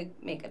 I could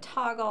make a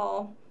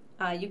toggle.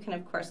 You can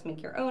of course make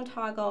your own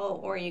toggle,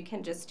 or you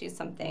can just do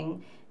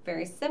something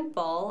very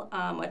simple,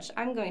 which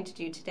I'm going to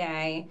do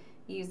today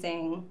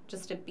using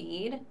just a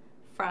bead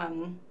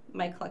from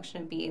my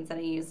collection of beads that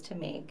I use to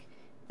make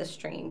the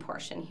stringing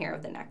portion here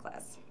of the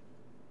necklace.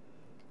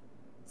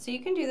 So you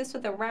can do this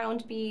with a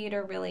round bead,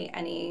 or really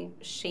any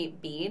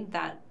shape bead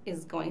that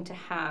is going to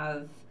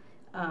have,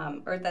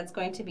 or that's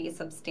going to be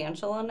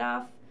substantial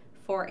enough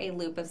for a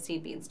loop of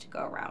seed beads to go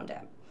around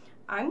it.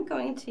 I'm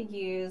going to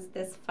use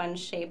this fun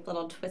shaped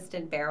little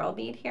twisted barrel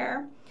bead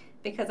here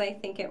because I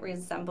think it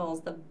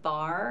resembles the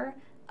bar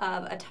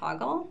of a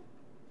toggle.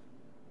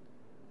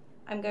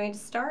 I'm going to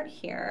start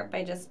here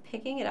by just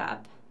picking it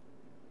up,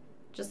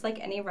 just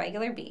like any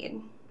regular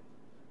bead.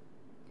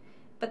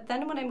 But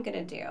then what I'm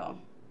going to do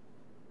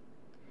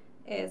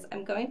is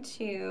I'm going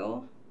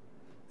to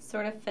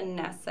sort of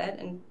finesse it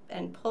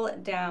and pull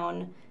it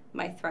down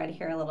my thread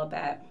here a little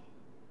bit.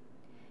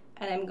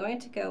 And I'm going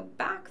to go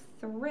back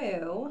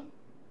through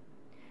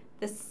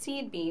the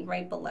seed bead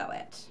right below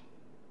it.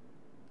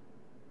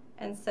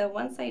 And so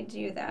once I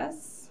do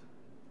this,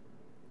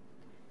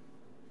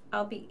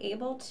 I'll be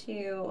able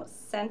to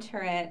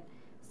center it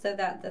so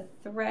that the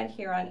thread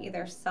here on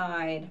either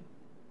side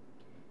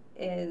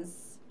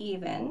is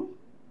even,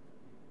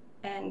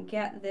 and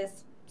get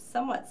this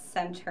somewhat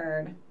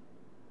centered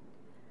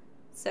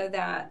so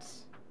that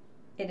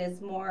it is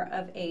more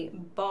of a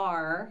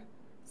bar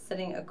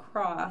sitting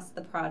across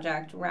the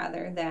project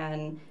rather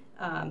than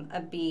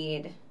a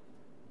bead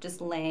just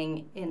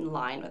laying in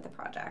line with the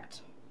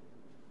project.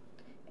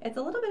 It's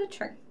a little bit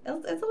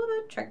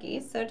tricky,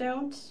 so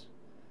don't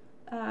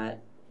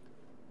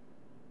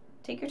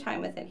take your time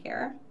with it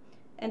here,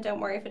 and don't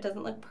worry if it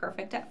doesn't look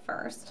perfect at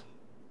first.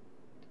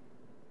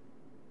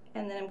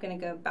 And then I'm going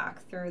to go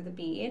back through the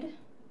bead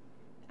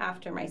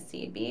after my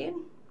seed bead,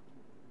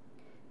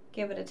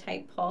 give it a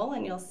tight pull,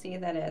 and you'll see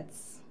that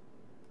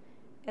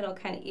it'll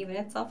kind of even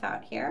itself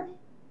out here.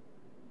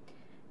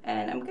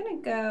 And I'm going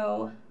to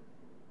go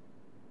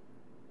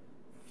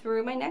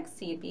through my next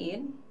seed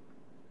bead,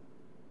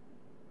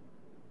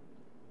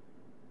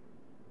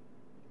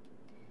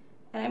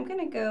 and I'm going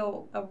to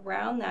go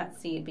around that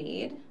seed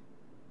bead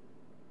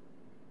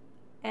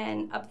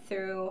and up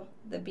through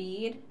the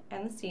bead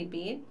and the seed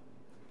bead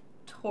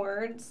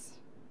towards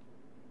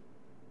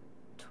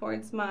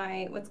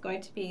my what's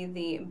going to be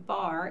the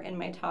bar in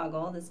my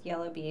toggle, this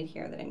yellow bead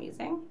here that I'm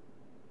using.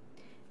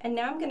 And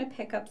now I'm going to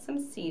pick up some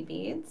seed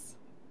beads.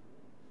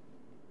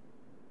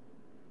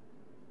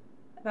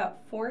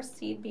 About 4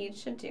 seed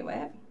beads should do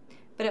it,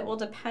 but it will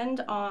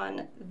depend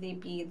on the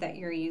bead that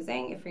you're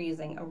using. If you're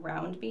using a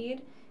round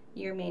bead,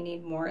 you may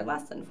need more or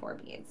less than 4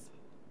 beads.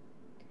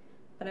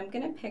 But I'm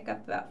going to pick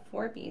up about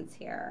 4 beads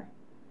here,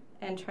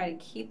 and try to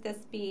keep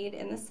this bead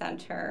in the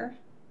center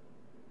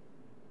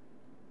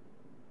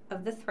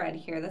of the thread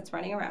here that's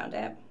running around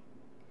it.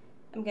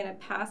 I'm going to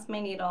pass my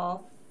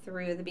needle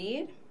through the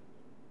bead,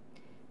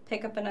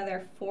 pick up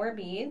another 4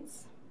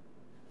 beads,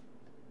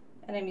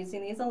 and I'm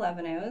using these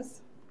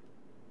 11-ohs,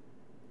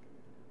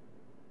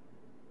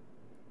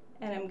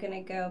 and I'm going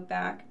to go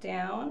back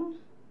down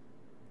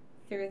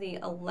through the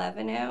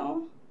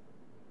 11-oh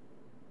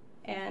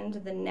and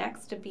the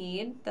next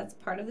bead that's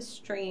part of the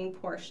stringing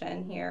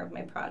portion here of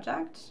my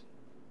project.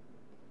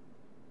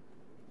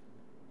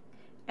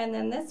 And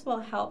then this will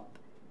help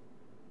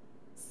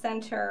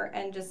center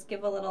and just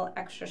give a little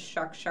extra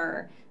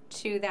structure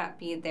to that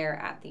bead there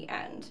at the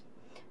end.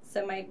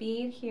 So my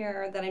bead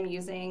here that I'm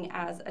using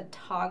as a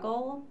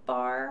toggle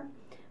bar,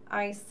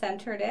 I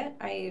centered it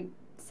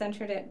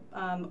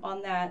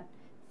on that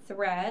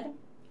thread,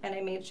 and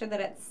I made sure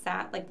that it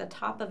sat like the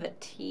top of a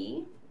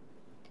T.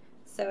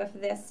 So if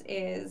this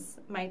is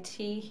my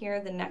T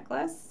here, the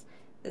necklace,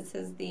 this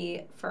is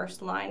the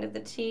first line of the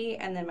T,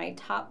 and then my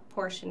top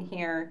portion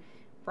here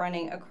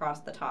running across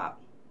the top.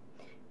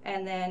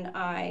 And then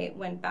I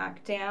went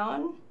back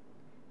down,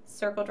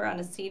 circled around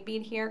a seed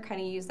bead here,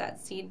 kind of used that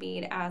seed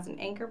bead as an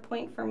anchor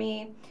point for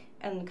me,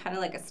 and kind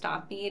of like a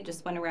stop bead,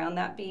 just went around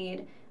that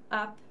bead,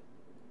 up,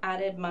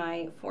 added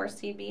my 4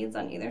 seed beads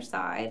on either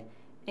side,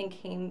 and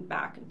came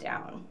back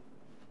down.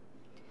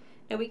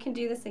 Now we can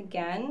do this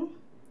again,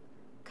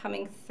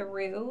 coming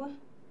through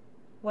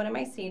one of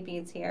my seed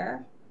beads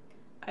here.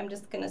 I'm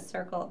just going to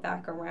circle it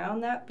back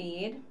around that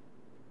bead.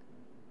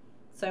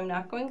 So I'm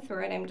not going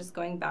through it, I'm just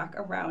going back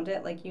around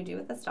it like you do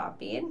with a stop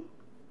bead.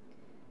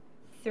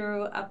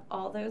 Through up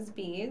all those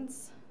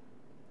beads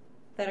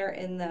that are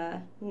in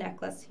the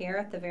necklace here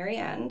at the very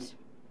end.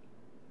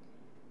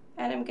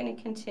 And I'm going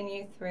to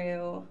continue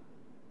through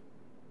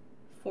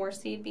 4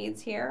 seed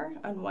beads here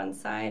on one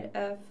side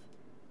of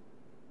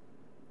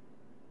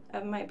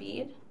my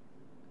bead,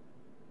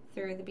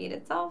 through the bead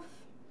itself,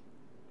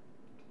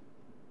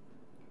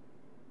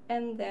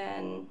 and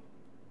then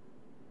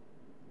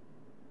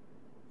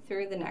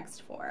through the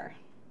next 4.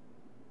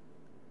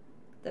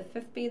 The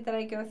 5th bead that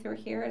I go through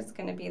here is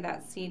going to be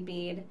that seed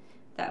bead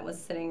that was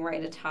sitting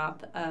right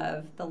atop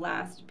of the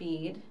last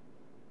bead,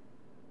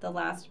 the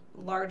last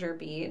larger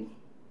bead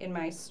in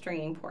my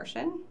stringing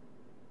portion,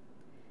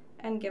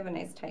 and give a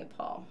nice tight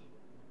pull.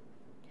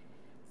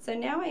 So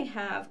now I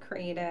have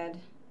created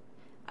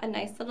a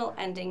nice little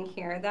ending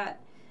here that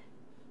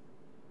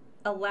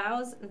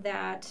allows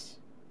that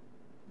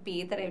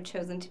bead that I've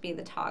chosen to be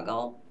the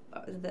toggle,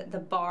 the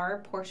bar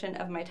portion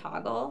of my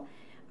toggle.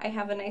 I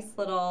have a nice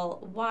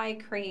little Y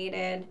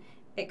created.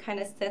 It kind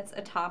of sits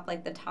atop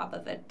like the top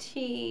of a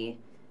T.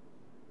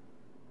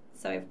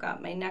 So I've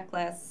got my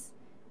necklace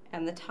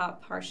and the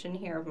top portion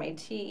here of my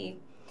T.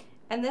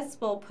 And this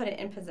will put it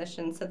in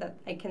position so that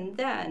I can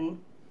then,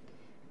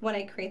 when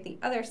I create the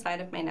other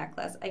side of my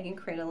necklace, I can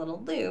create a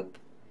little loop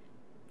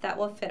that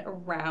will fit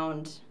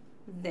around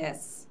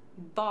this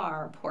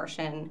bar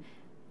portion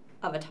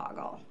of a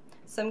toggle.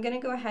 So I'm going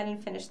to go ahead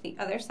and finish the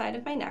other side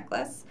of my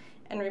necklace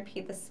and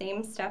repeat the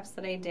same steps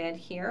that I did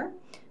here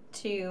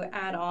to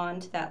add on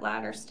to that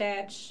ladder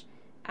stitch,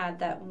 add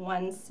that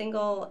 1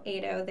 single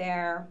 8/0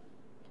 there.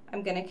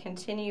 I'm going to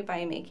continue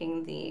by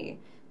making the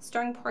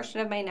strung portion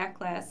of my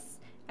necklace,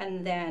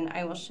 and then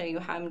I will show you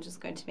how I'm just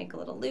going to make a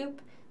little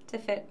loop to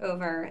fit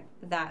over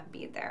that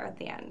bead there at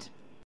the end.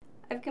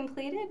 I've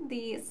completed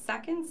the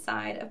second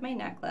side of my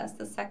necklace,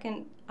 the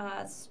second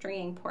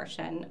stringing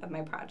portion of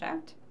my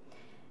project.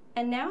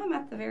 And now I'm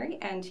at the very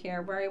end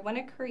here where I want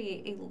to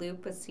create a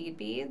loop with seed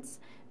beads,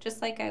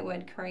 just like I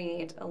would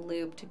create a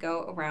loop to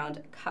go around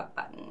a cup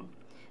button.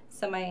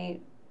 So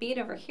my bead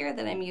over here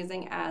that I'm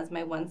using as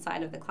my one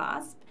side of the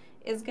clasp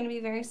is going to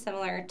be very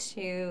similar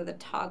to the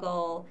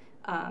toggle,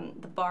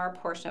 the bar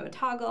portion of a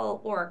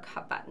toggle or a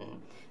cup button.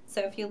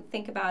 So if you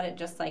think about it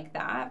just like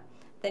that,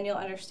 then you'll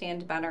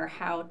understand better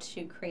how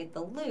to create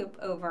the loop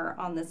over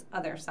on this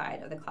other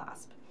side of the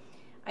clasp.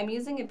 I'm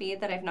using a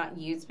bead that I've not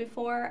used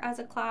before as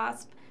a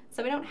clasp,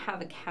 so I don't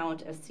have a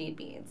count of seed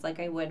beads like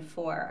I would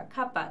for a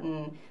cup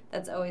button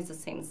that's always the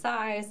same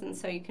size, and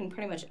so you can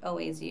pretty much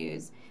always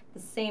use the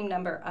same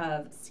number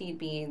of seed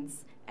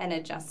beads and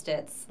adjust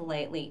it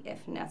slightly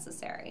if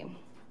necessary.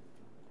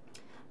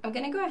 I'm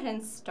going to go ahead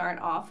and start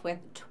off with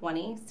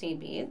 20 seed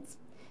beads.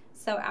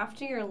 So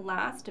after your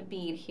last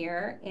bead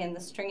here in the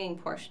stringing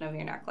portion of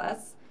your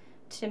necklace,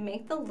 to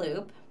make the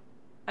loop,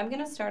 I'm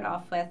going to start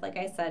off with, like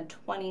I said,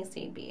 20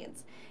 seed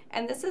beads.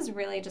 And this is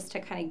really just to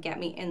kind of get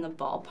me in the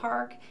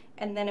ballpark,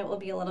 and then it will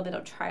be a little bit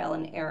of trial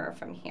and error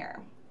from here.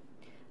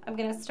 I'm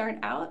going to start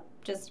out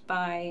just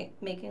by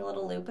making a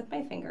little loop with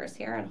my fingers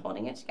here and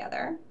holding it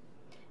together,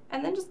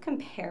 and then just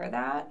compare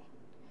that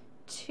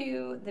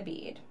to the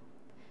bead.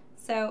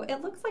 So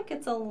it looks like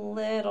it's a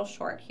little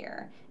short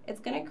here.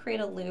 It's going to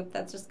create a loop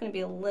that's just going to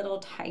be a little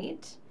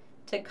tight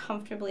to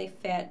comfortably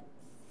fit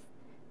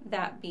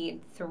that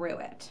bead through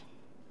it.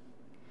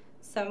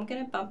 So I'm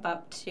going to bump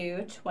up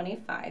to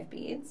 25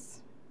 beads.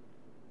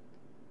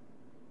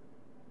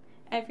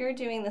 And if you're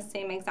doing the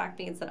same exact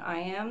beads that I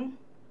am,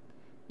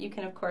 You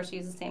can of course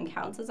use the same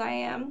counts as I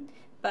am,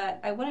 but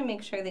I want to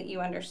make sure that you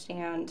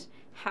understand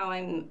how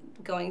I'm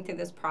going through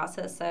this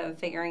process of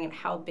figuring out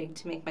how big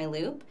to make my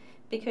loop,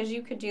 because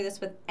you could do this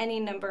with any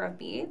number of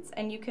beads,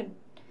 and you could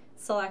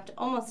select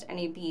almost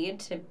any bead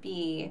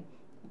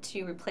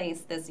to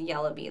replace this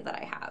yellow bead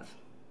that I have.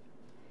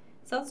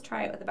 So let's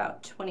try it with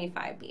about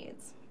 25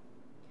 beads.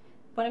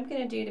 What I'm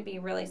going to do to be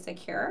really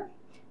secure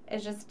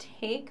is just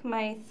take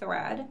my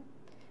thread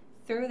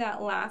through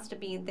that last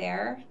bead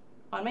there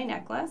on my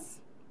necklace,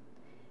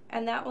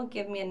 and that will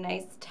give me a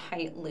nice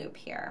tight loop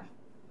here.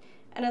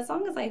 And as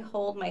long as I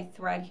hold my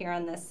thread here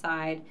on this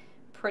side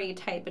pretty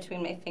tight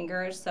between my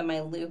fingers so my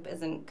loop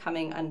isn't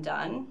coming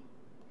undone,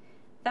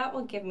 that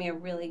will give me a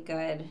really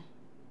good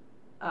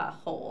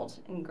hold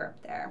and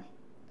grip there.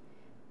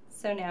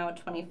 So now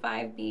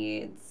 25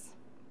 beads.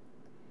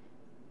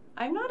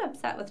 I'm not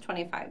upset with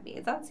 25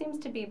 beads. That seems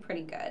to be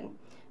pretty good.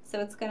 So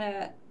it's going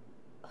to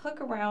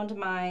hook around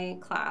my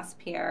clasp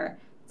here.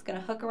 It's going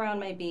to hook around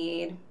my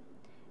bead.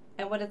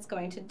 And what it's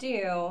going to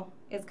do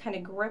is kind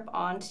of grip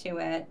onto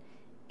it,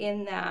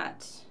 in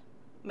that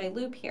my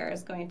loop here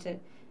is going to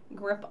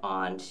grip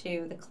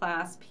onto the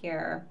clasp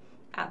here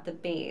at the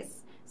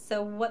base.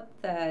 So what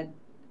the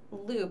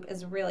loop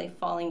is really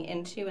falling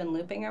into and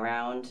looping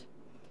around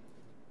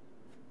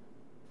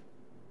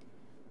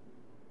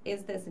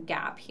is this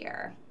gap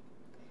here.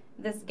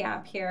 This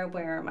gap here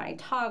where my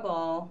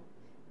toggle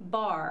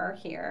bar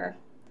here,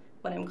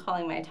 what I'm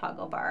calling my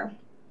toggle bar,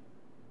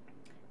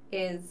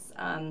 is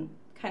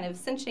kind of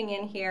cinching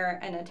in here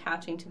and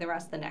attaching to the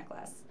rest of the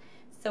necklace.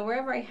 So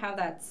wherever I have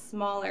that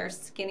smaller,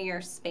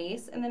 skinnier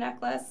space in the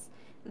necklace,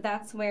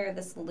 that's where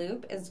this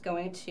loop is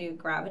going to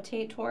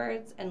gravitate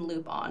towards and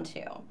loop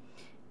onto.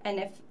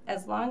 And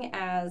as long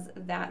as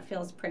that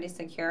feels pretty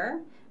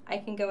secure, I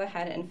can go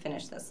ahead and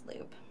finish this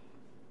loop.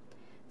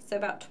 So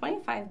about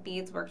 25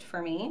 beads worked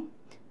for me,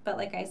 but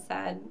like I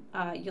said,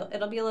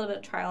 it'll be a little bit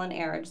of trial and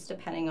error just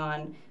depending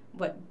on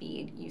what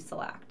bead you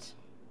select.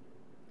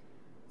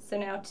 So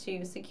now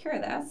to secure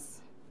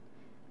this,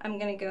 I'm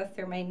going to go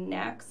through my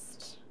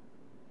next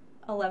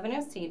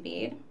 11 seed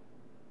bead.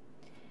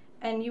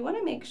 And you want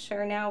to make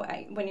sure now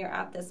when you're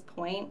at this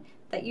point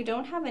that you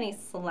don't have any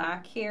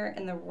slack here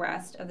in the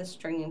rest of the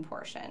stringing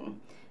portion.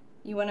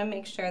 You want to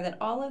make sure that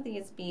all of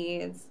these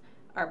beads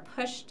are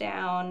pushed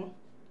down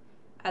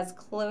as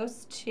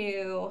close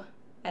to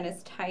and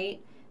as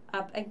tight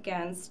up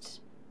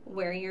against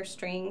where your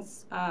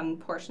strings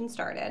portion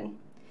started,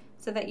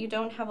 so that you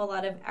don't have a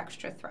lot of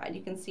extra thread.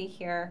 You can see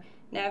here,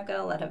 now I've got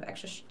a lot of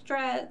extra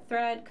thread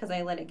because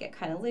I let it get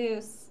kind of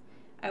loose.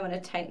 I want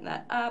to tighten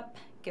that up,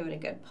 give it a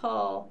good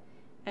pull,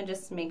 and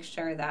just make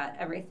sure that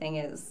everything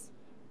is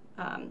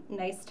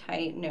nice,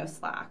 tight, no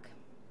slack.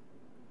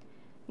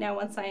 Now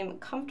once I'm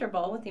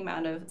comfortable with the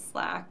amount of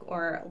slack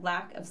or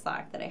lack of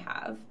slack that I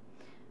have,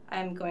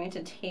 I'm going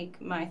to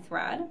take my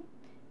thread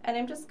and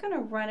I'm just going to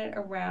run it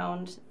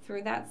around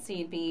through that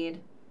seed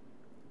bead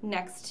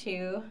next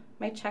to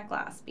my Czech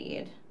glass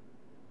bead.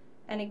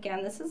 And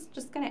again, this is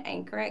just going to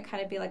anchor it,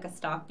 kind of be like a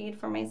stop bead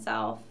for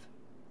myself.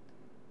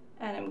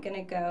 And I'm going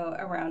to go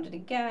around it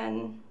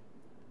again.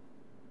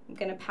 I'm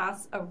going to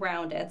pass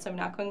around it, so I'm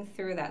not going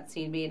through that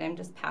seed bead, I'm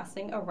just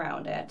passing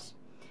around it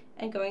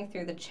and going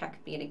through the Czech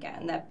bead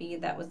again, that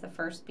bead that was the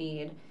first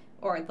bead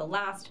or the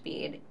last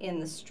bead in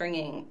the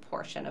stringing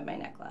portion of my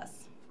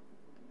necklace.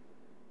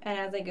 And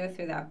as I go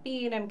through that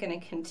bead, I'm going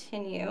to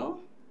continue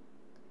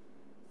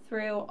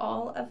through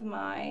all of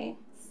my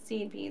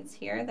seed beads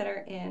here that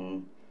are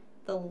in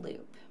the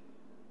loop.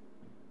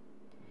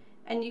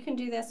 And you can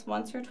do this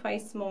once or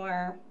twice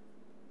more.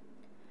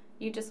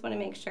 You just want to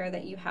make sure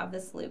that you have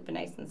this loop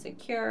nice and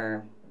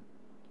secure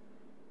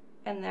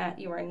and that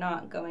you are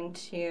not going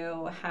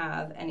to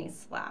have any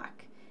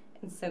slack.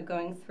 And so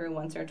going through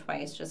once or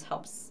twice just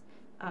helps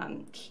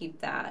keep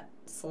that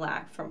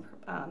slack from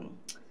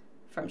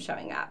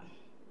showing up.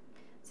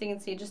 So you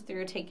can see just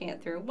through taking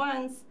it through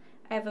once,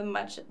 I have a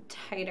much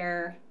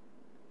tighter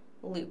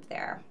loop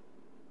there.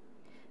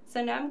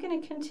 So now I'm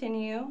going to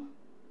continue.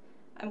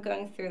 I'm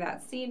going through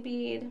that seed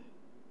bead,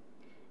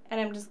 and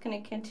I'm just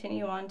going to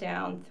continue on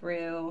down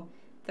through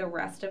the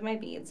rest of my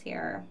beads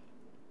here.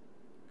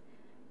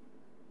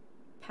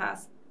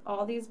 Past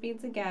all these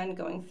beads again,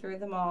 going through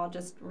them all,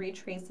 just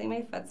retracing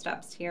my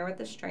footsteps here with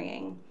the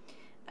stringing,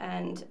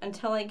 and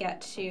until I get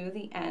to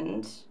the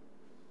end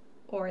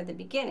or the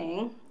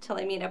beginning, till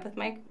I meet up with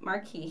my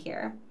marquee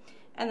here,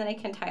 and then I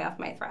can tie off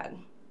my thread.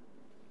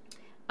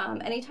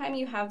 Anytime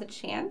you have the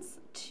chance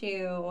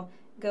to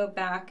go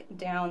back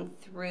down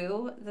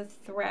through the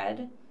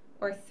thread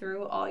or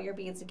through all your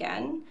beads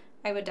again,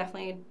 I would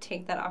definitely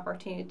take that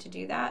opportunity to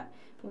do that.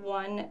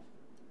 One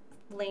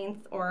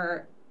length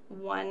or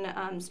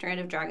one strand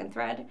of dragon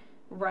thread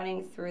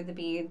running through the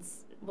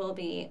beads will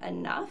be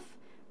enough,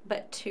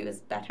 but two is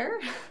better.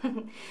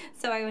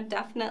 So I would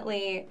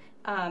definitely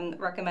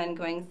recommend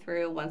going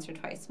through once or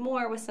twice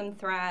more with some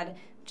thread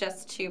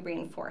just to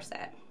reinforce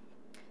it.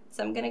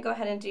 So I'm going to go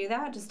ahead and do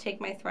that. Just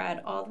take my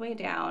thread all the way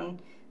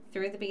down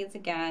through the beads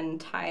again,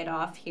 tie it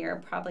off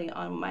here, probably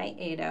on my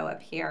 8-0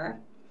 up here.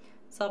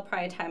 So I'll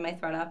probably tie my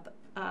thread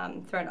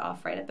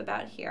off right up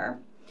about here.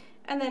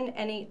 And then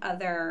any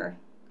other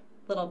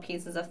little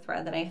pieces of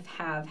thread that I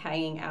have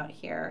hanging out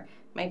here,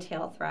 my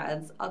tail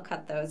threads, I'll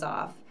cut those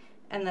off,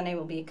 and then I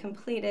will be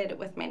completed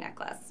with my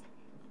necklace.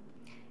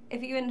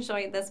 If you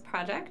enjoyed this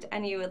project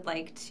and you would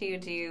like to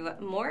do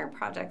more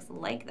projects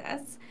like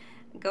this,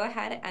 go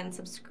ahead and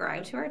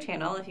subscribe to our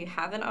channel if you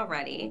haven't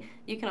already.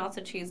 You can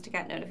also choose to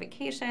get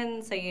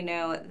notifications so you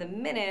know the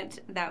minute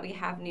that we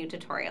have new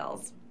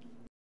tutorials.